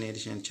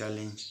procrastination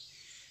challenge.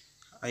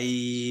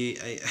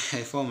 I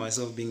found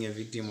myself being a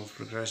victim of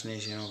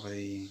procrastination over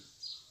a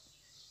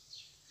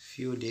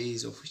few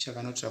days, of which I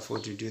cannot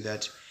afford to do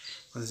that,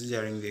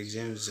 considering the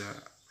exams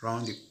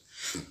around the,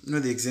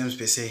 not the exams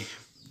per se,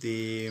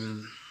 the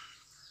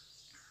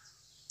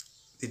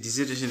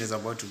dissertation is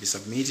about to be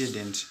submitted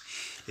and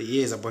the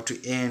year is about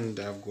to end.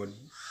 I've got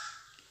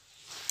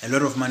a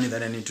lot of money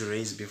that I need to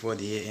raise before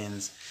the year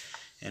ends,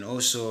 and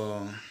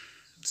also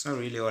it's not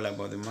really all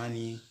about the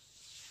money,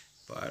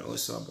 but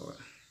also about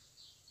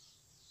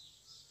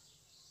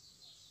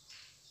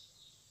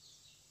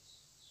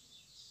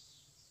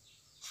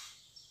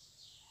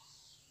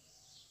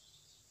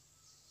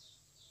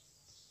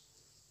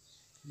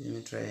let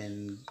me try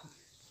and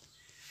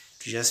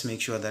to just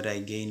make sure that I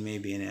gain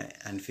maybe an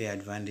unfair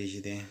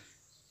advantage there.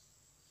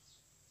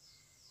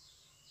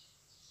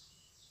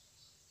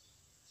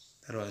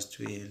 That was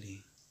too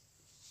early.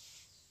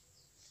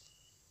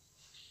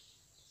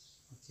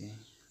 Okay,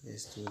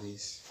 let's do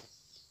this.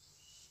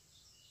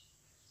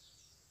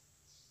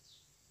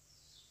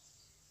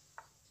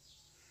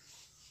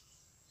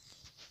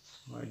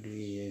 What do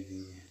we have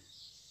here?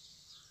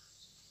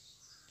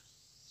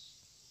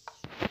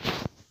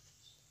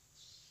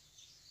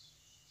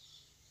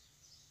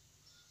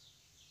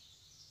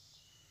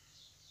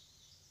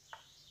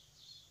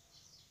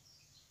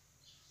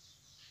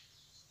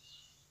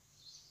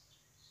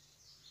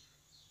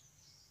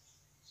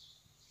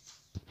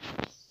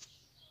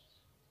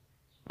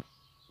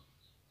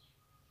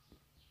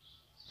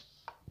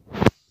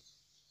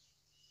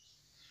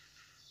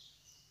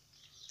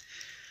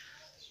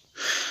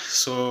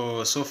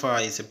 So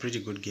far it's a pretty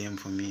good game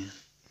for me.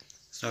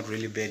 It's not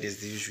really bad as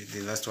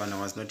the last one. I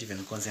was not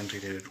even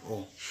concentrated at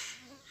all.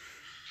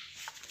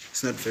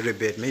 It's not very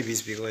bad. Maybe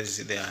it's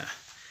because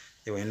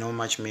there were no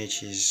much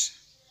matches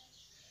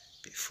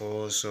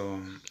before,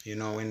 so you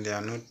know when there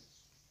are not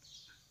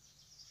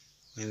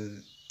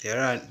when there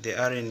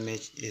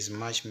aren't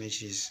much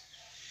matches,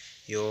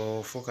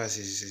 your focus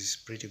is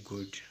pretty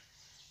good.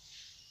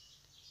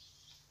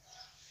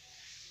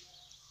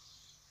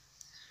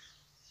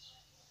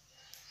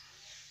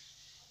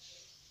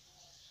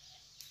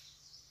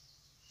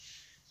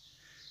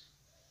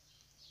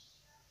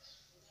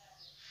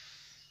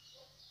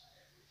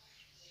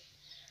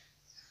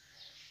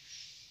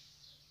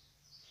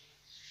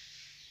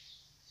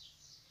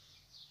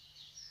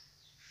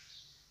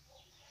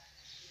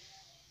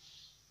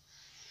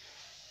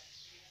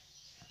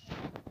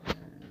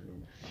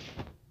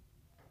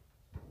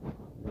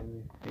 Let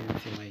me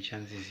fancy my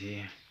chances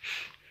here.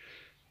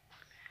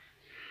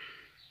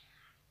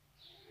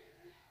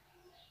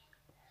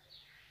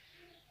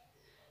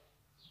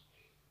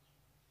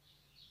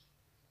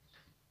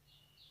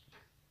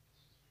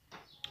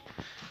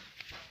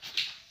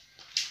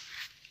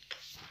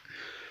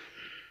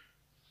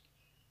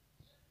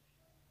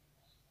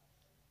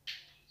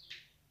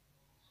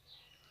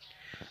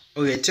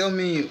 Okay, tell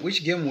me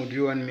which game would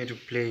you want me to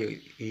play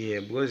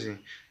here, because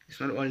it's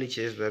not only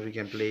chess that we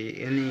can play.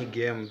 Any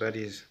game that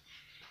is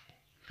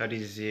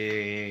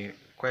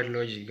quite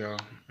logical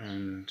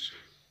and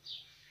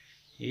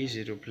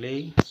easy to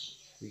play,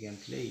 we can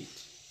play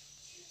it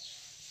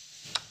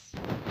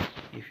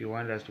if you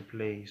want us to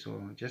play.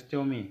 So just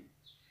tell me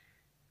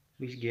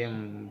which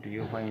game do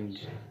you find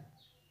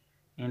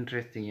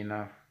interesting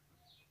enough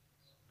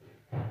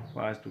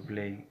for us to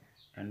play,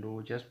 and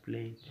we'll just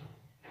play it.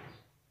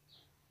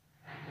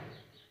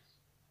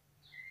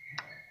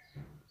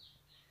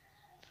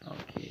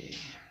 Okay.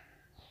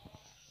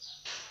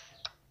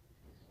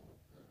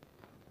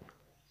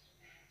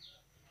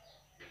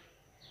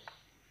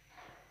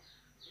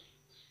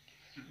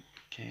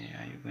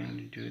 are you going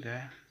to do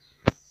that?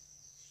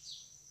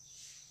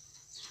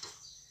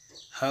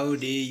 How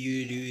dare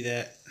you do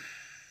that?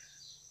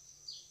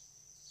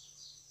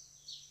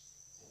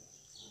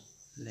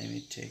 Let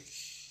me take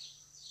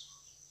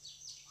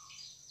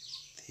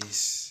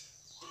this.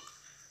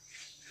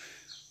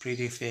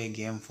 Pretty fair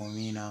game for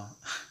me now.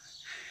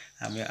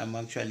 I'm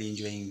actually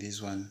enjoying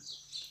this one.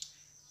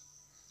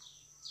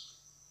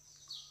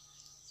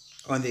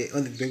 On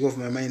the back of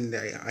my mind,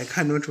 I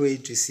cannot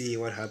wait to see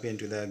what happened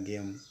to that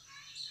game,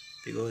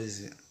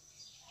 because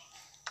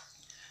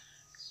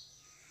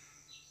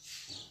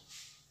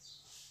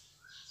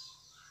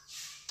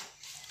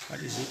what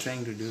is he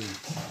trying to do?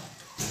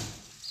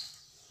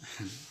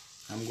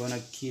 I'm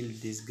gonna kill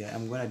this guy.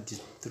 I'm gonna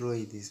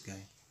destroy this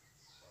guy.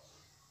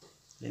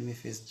 Let me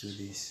first do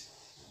this.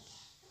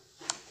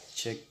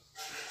 Check.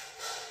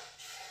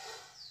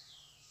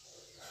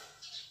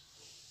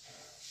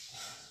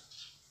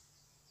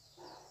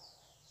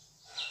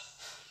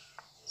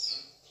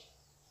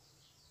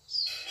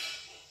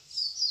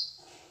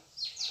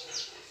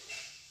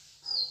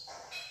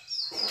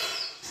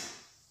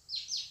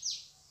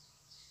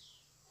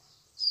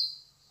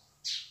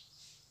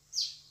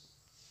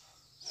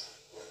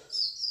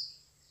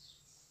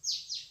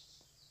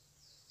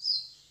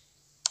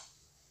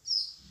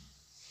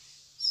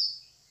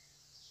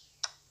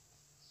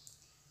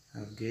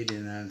 I've gained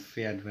an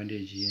unfair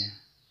advantage here,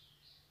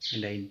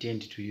 and I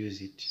intend to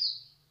use it.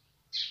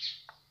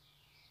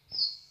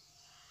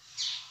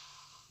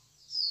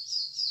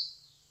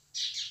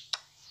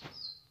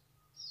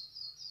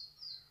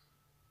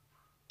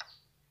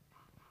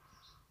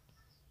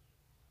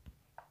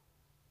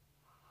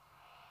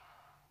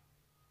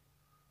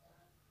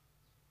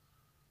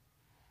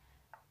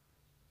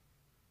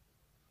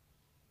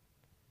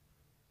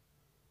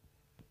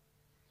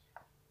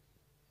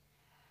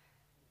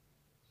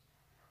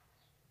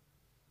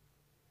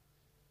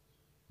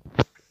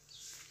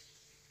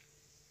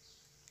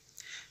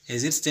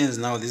 As it stands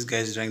now, this guy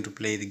is trying to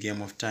play the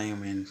game of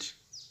time, and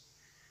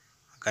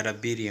I gotta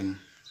beat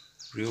him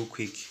real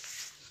quick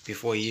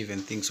before he even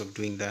thinks of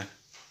doing that.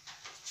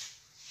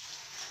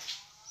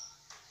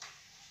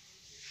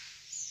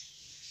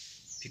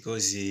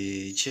 Because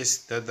chess,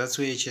 that's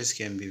where chess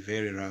can be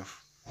very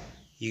rough.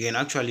 You can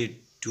actually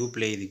do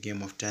play the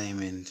game of time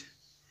and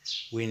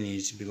win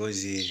it,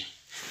 because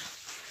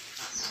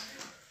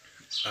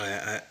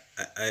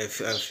I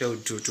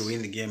failed to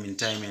win the game in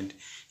time, and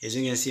as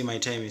you can see, my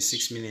time is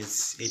 6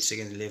 minutes 8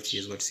 seconds left. He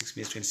has got 6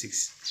 minutes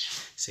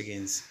 26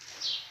 seconds.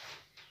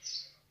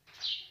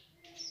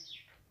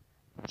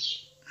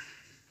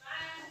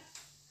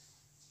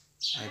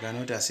 I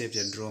cannot accept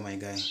a draw, my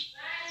guy.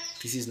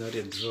 This is not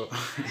a draw.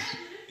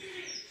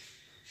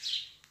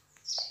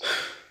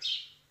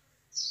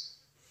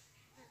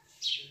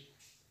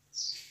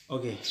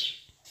 Okay,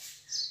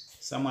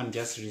 someone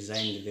just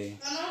resigned there.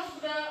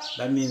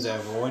 That means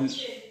I've won.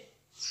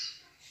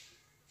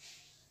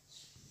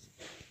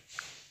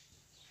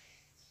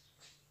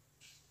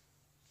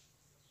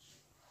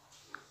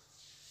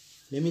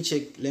 Let me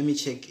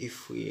check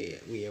if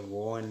we have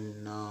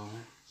won now.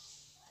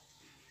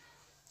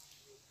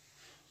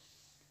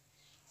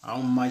 How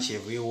much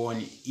have we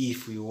won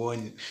if we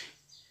won?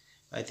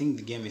 I think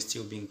the game is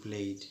still being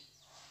played.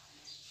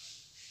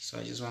 So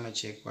I just want to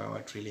check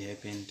what really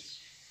happened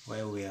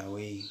while we are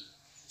away.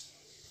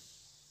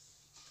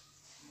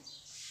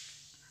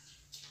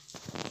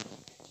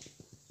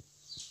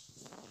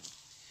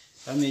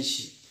 That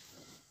match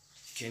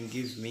can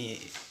give me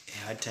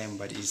a hard time,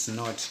 but it's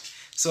not.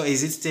 So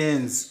as it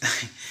stands,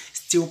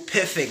 still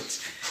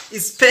perfect.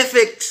 It's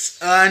perfect,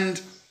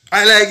 and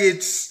I like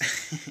it.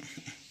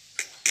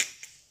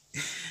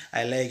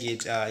 I like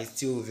it. It's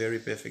still very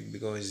perfect,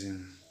 because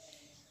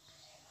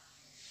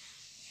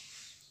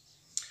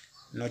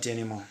not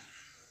anymore.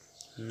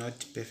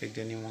 Not perfect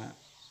anymore.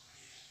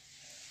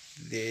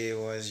 There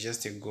was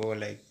just a goal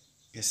like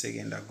a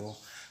second ago.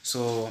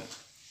 So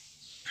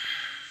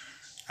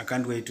I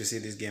can't wait to see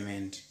this game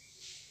end.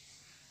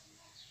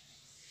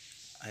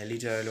 I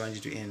literally want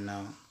it to end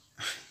now.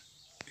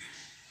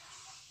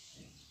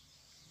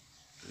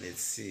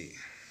 Let's see.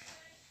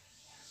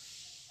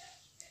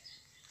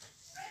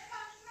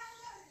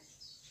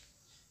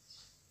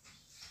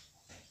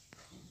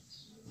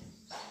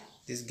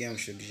 This game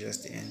should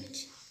just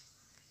end.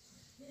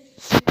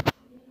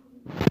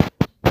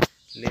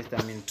 Lest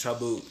I'm in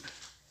trouble.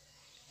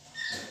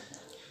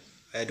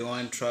 I don't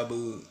want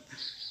trouble.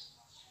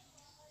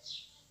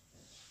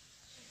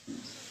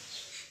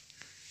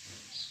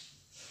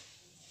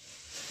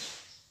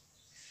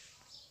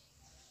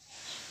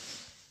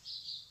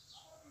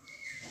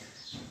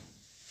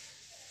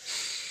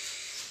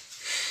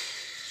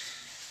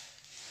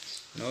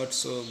 Not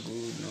so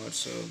good, not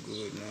so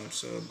good, not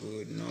so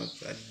good, not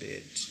that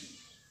bad.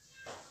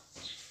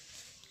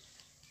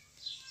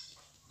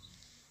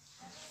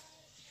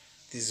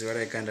 This is what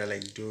I kinda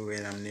like do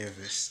when I'm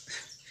nervous.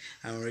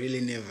 I'm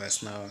really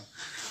nervous now,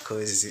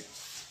 because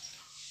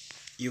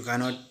you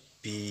cannot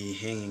be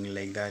hanging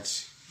like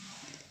that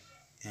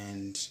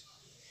and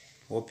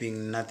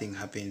hoping nothing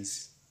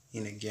happens.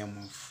 in a game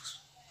of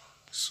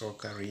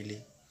soccer,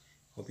 really,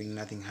 hoping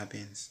nothing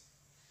happens.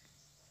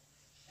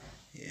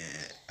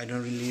 Yeah, I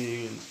don't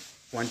really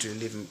want to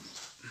leave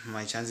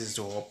my chances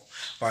to hope,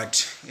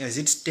 but as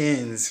it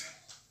stands,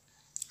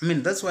 I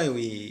mean, that's why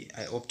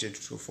I opted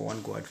for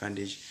one goal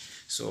advantage.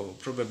 So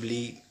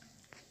probably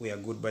we are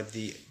good, but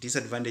the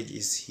disadvantage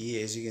is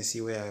here, as you can see,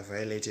 where I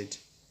violated.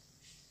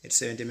 At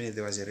 70 minutes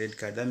there was a red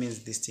card. That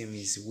means this team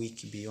is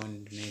weak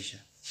beyond measure,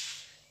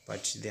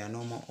 but there are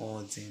normal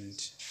odds, and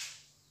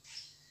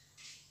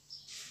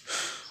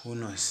who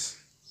knows.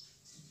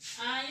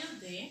 Are you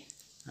there?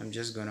 I'm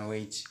just gonna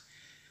wait.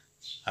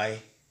 Hi.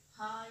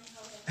 Hi.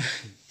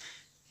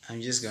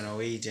 I'm just gonna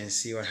wait and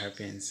see what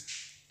happens.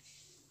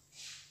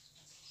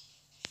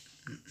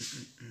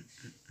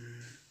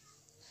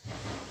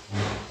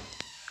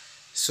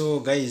 So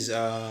guys,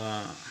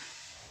 I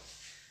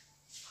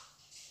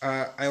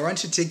want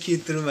to take you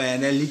through my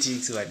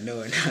analytics, but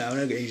no, I'm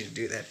not going to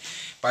do that.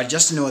 But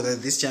just know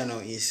that this channel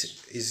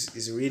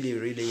is really,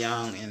 really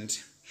young, and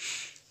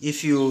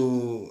if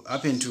you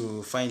happen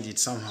to find it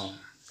somehow,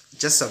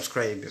 just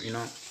subscribe.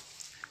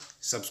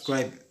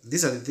 Subscribe.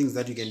 These are the things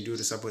that you can do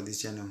to support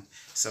this channel.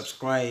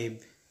 Subscribe,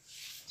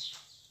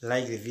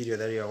 like the video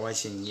that you are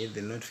watching, hit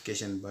the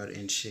notification bar,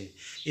 and share.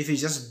 If you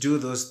just do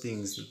those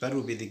things, that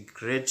will be the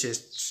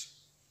greatest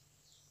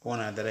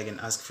honor that I can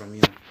ask from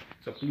you.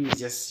 So please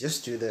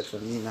just do that for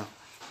me now,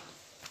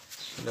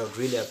 and I would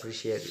really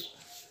appreciate it.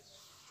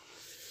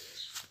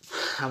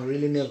 I'm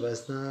really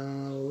nervous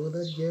now. Oh,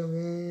 that game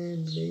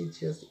end. May it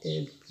just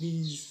end,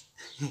 please.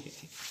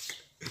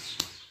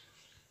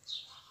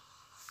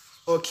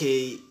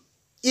 Okay,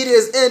 it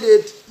has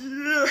ended.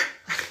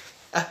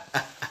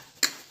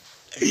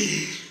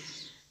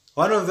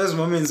 One of those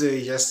moments where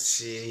you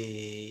just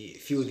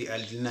feel the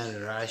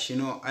adrenaline rush.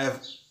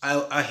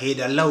 I had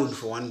allowed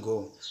for one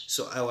goal,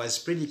 so I was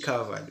pretty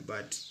covered,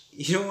 but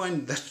you don't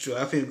want that to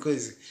happen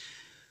because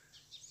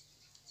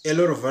a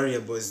lot of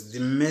variables. The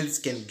maths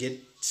can get,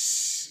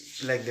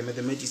 like the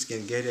mathematics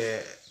can get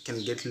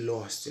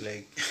lost.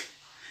 Like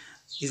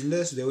is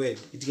lost the word.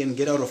 It can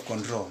get out of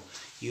control.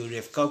 You would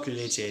have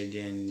calculated,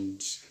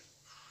 and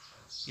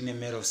in a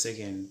matter of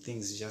seconds,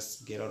 things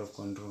just get out of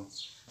control.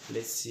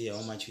 Let's see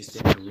how much we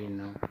stand to win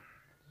now.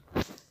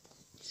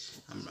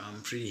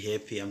 I'm pretty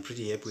happy. I'm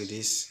pretty happy with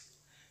this.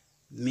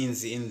 It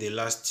means in the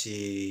last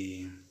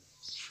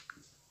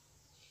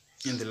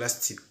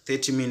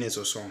 30 minutes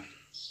or so,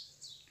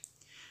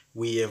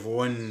 we have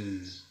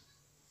won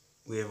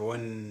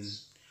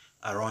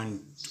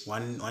around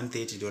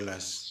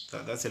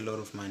 $130. That's a lot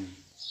of money.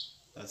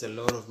 That's a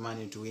lot of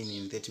money to win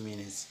in 30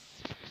 minutes.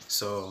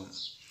 So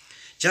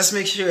just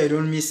make sure I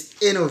don't miss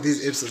any of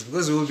these episodes,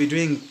 because we'll be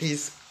doing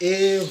this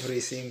every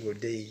single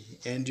day,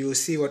 and you'll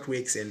see what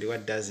works and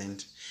what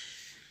doesn't.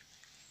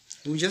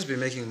 We'll just be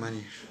making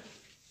money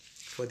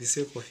for the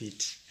sake of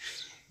it.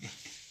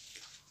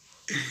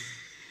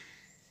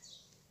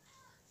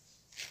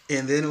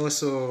 And then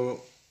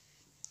also,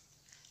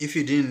 if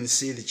you didn't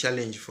see the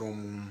challenge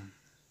code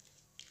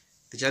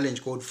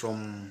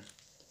from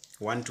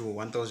 $1 to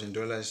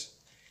 $1,000,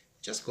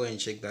 just go and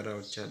check that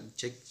out.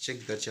 Check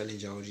that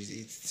challenge out.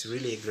 It's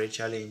really a great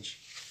challenge,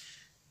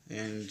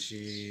 and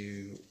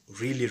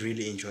really,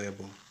 really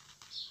enjoyable.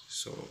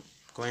 So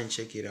go and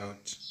check it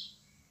out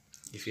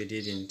if you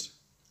didn't.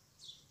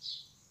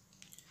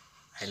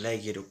 I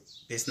like it.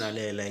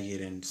 Personally, I like it,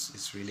 and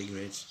it's really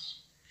great.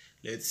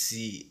 Let's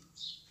see.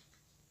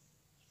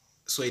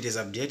 So it is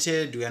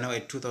updated. We are now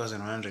at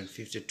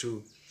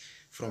 2,152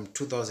 from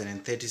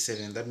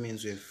 2,037. That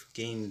means we've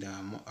gained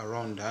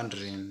around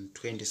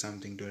 $120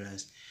 something,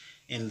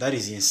 and that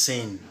is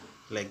insane.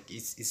 Like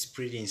it's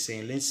pretty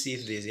insane. Let's see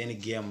if there's any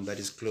game that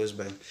is close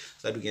by so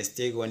that we can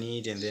stake on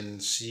it and then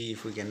see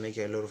if we can make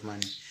a lot of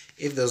money.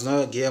 If there's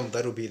no game,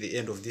 that will be the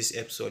end of this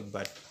episode.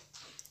 But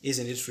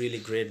isn't it really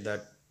great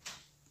that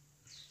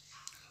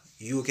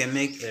you can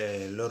make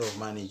a lot of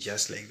money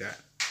just like that?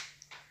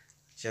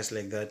 Just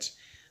like that.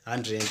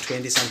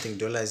 $120 something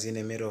in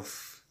a matter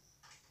of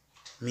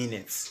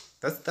minutes.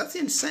 That's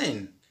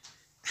insane.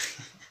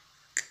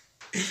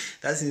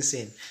 That's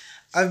insane.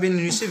 I've been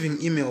receiving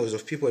emails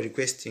of people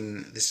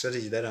requesting the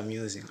strategy that I'm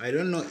using. I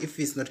don't know if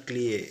it's not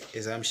clear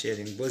as I'm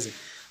sharing, because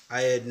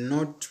I had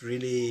not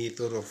really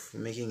thought of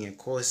making a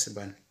course,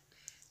 but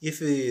if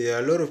there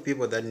are a lot of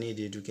people that need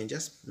it, you can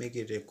just make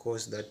it a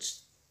course that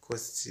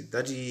costs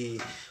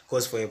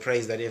for a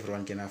price that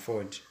everyone can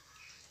afford.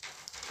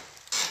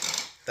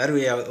 That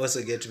way I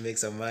also get to make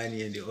some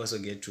money, and you also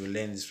get to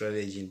learn the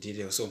strategy in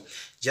detail. So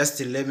just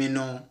to let me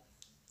know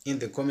in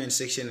the comment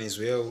section as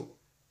well,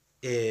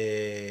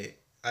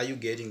 are you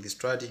getting the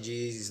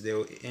strategies? Is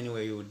there any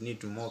way you would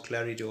need more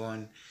clarity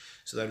on,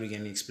 so that we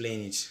can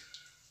explain it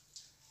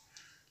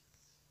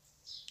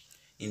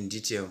in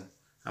detail?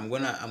 I'm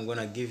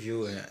gonna give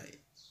you a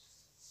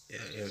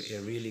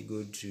really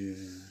good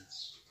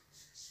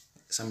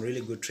some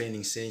really good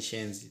training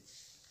sessions.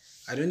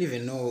 I don't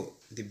even know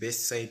the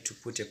best site to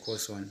put a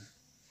course on.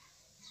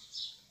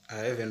 I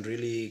haven't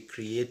really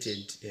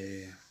created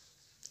a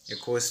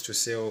course to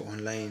sell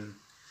online,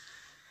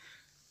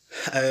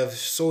 I have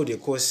sold a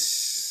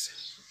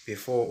course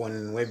before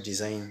on web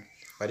design,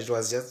 but it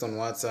was just on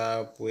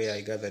WhatsApp where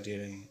I gathered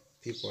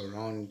people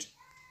around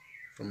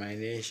from my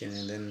nation,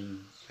 and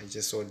then I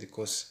just sold the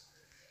course.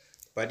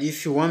 But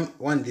if you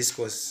want this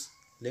course,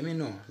 let me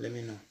know. Let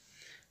me know,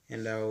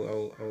 and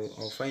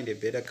I'll find a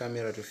better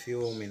camera to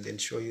film and then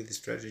show you the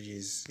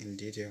strategies in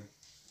detail.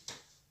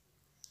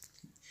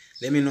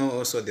 Let me know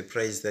also the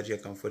price that you're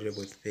comfortable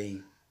with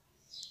paying,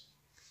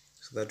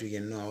 so that we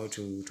can know how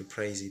to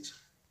price it.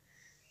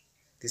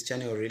 This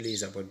channel really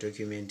is about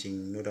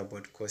documenting, not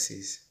about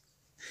courses.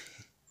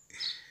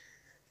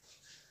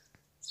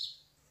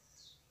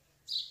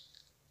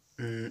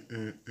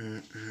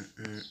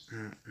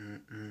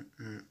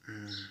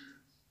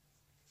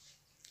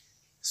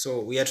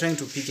 So we are trying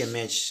to pick a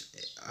match.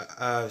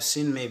 I've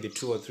seen maybe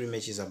 2 or 3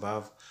 matches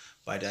above,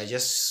 but I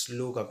just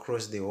look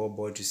across the whole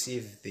board to see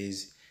if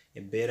there's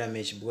a better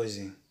match, because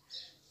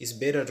it's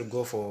better to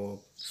go for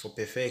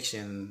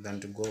perfection than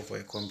to go for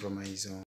a compromise.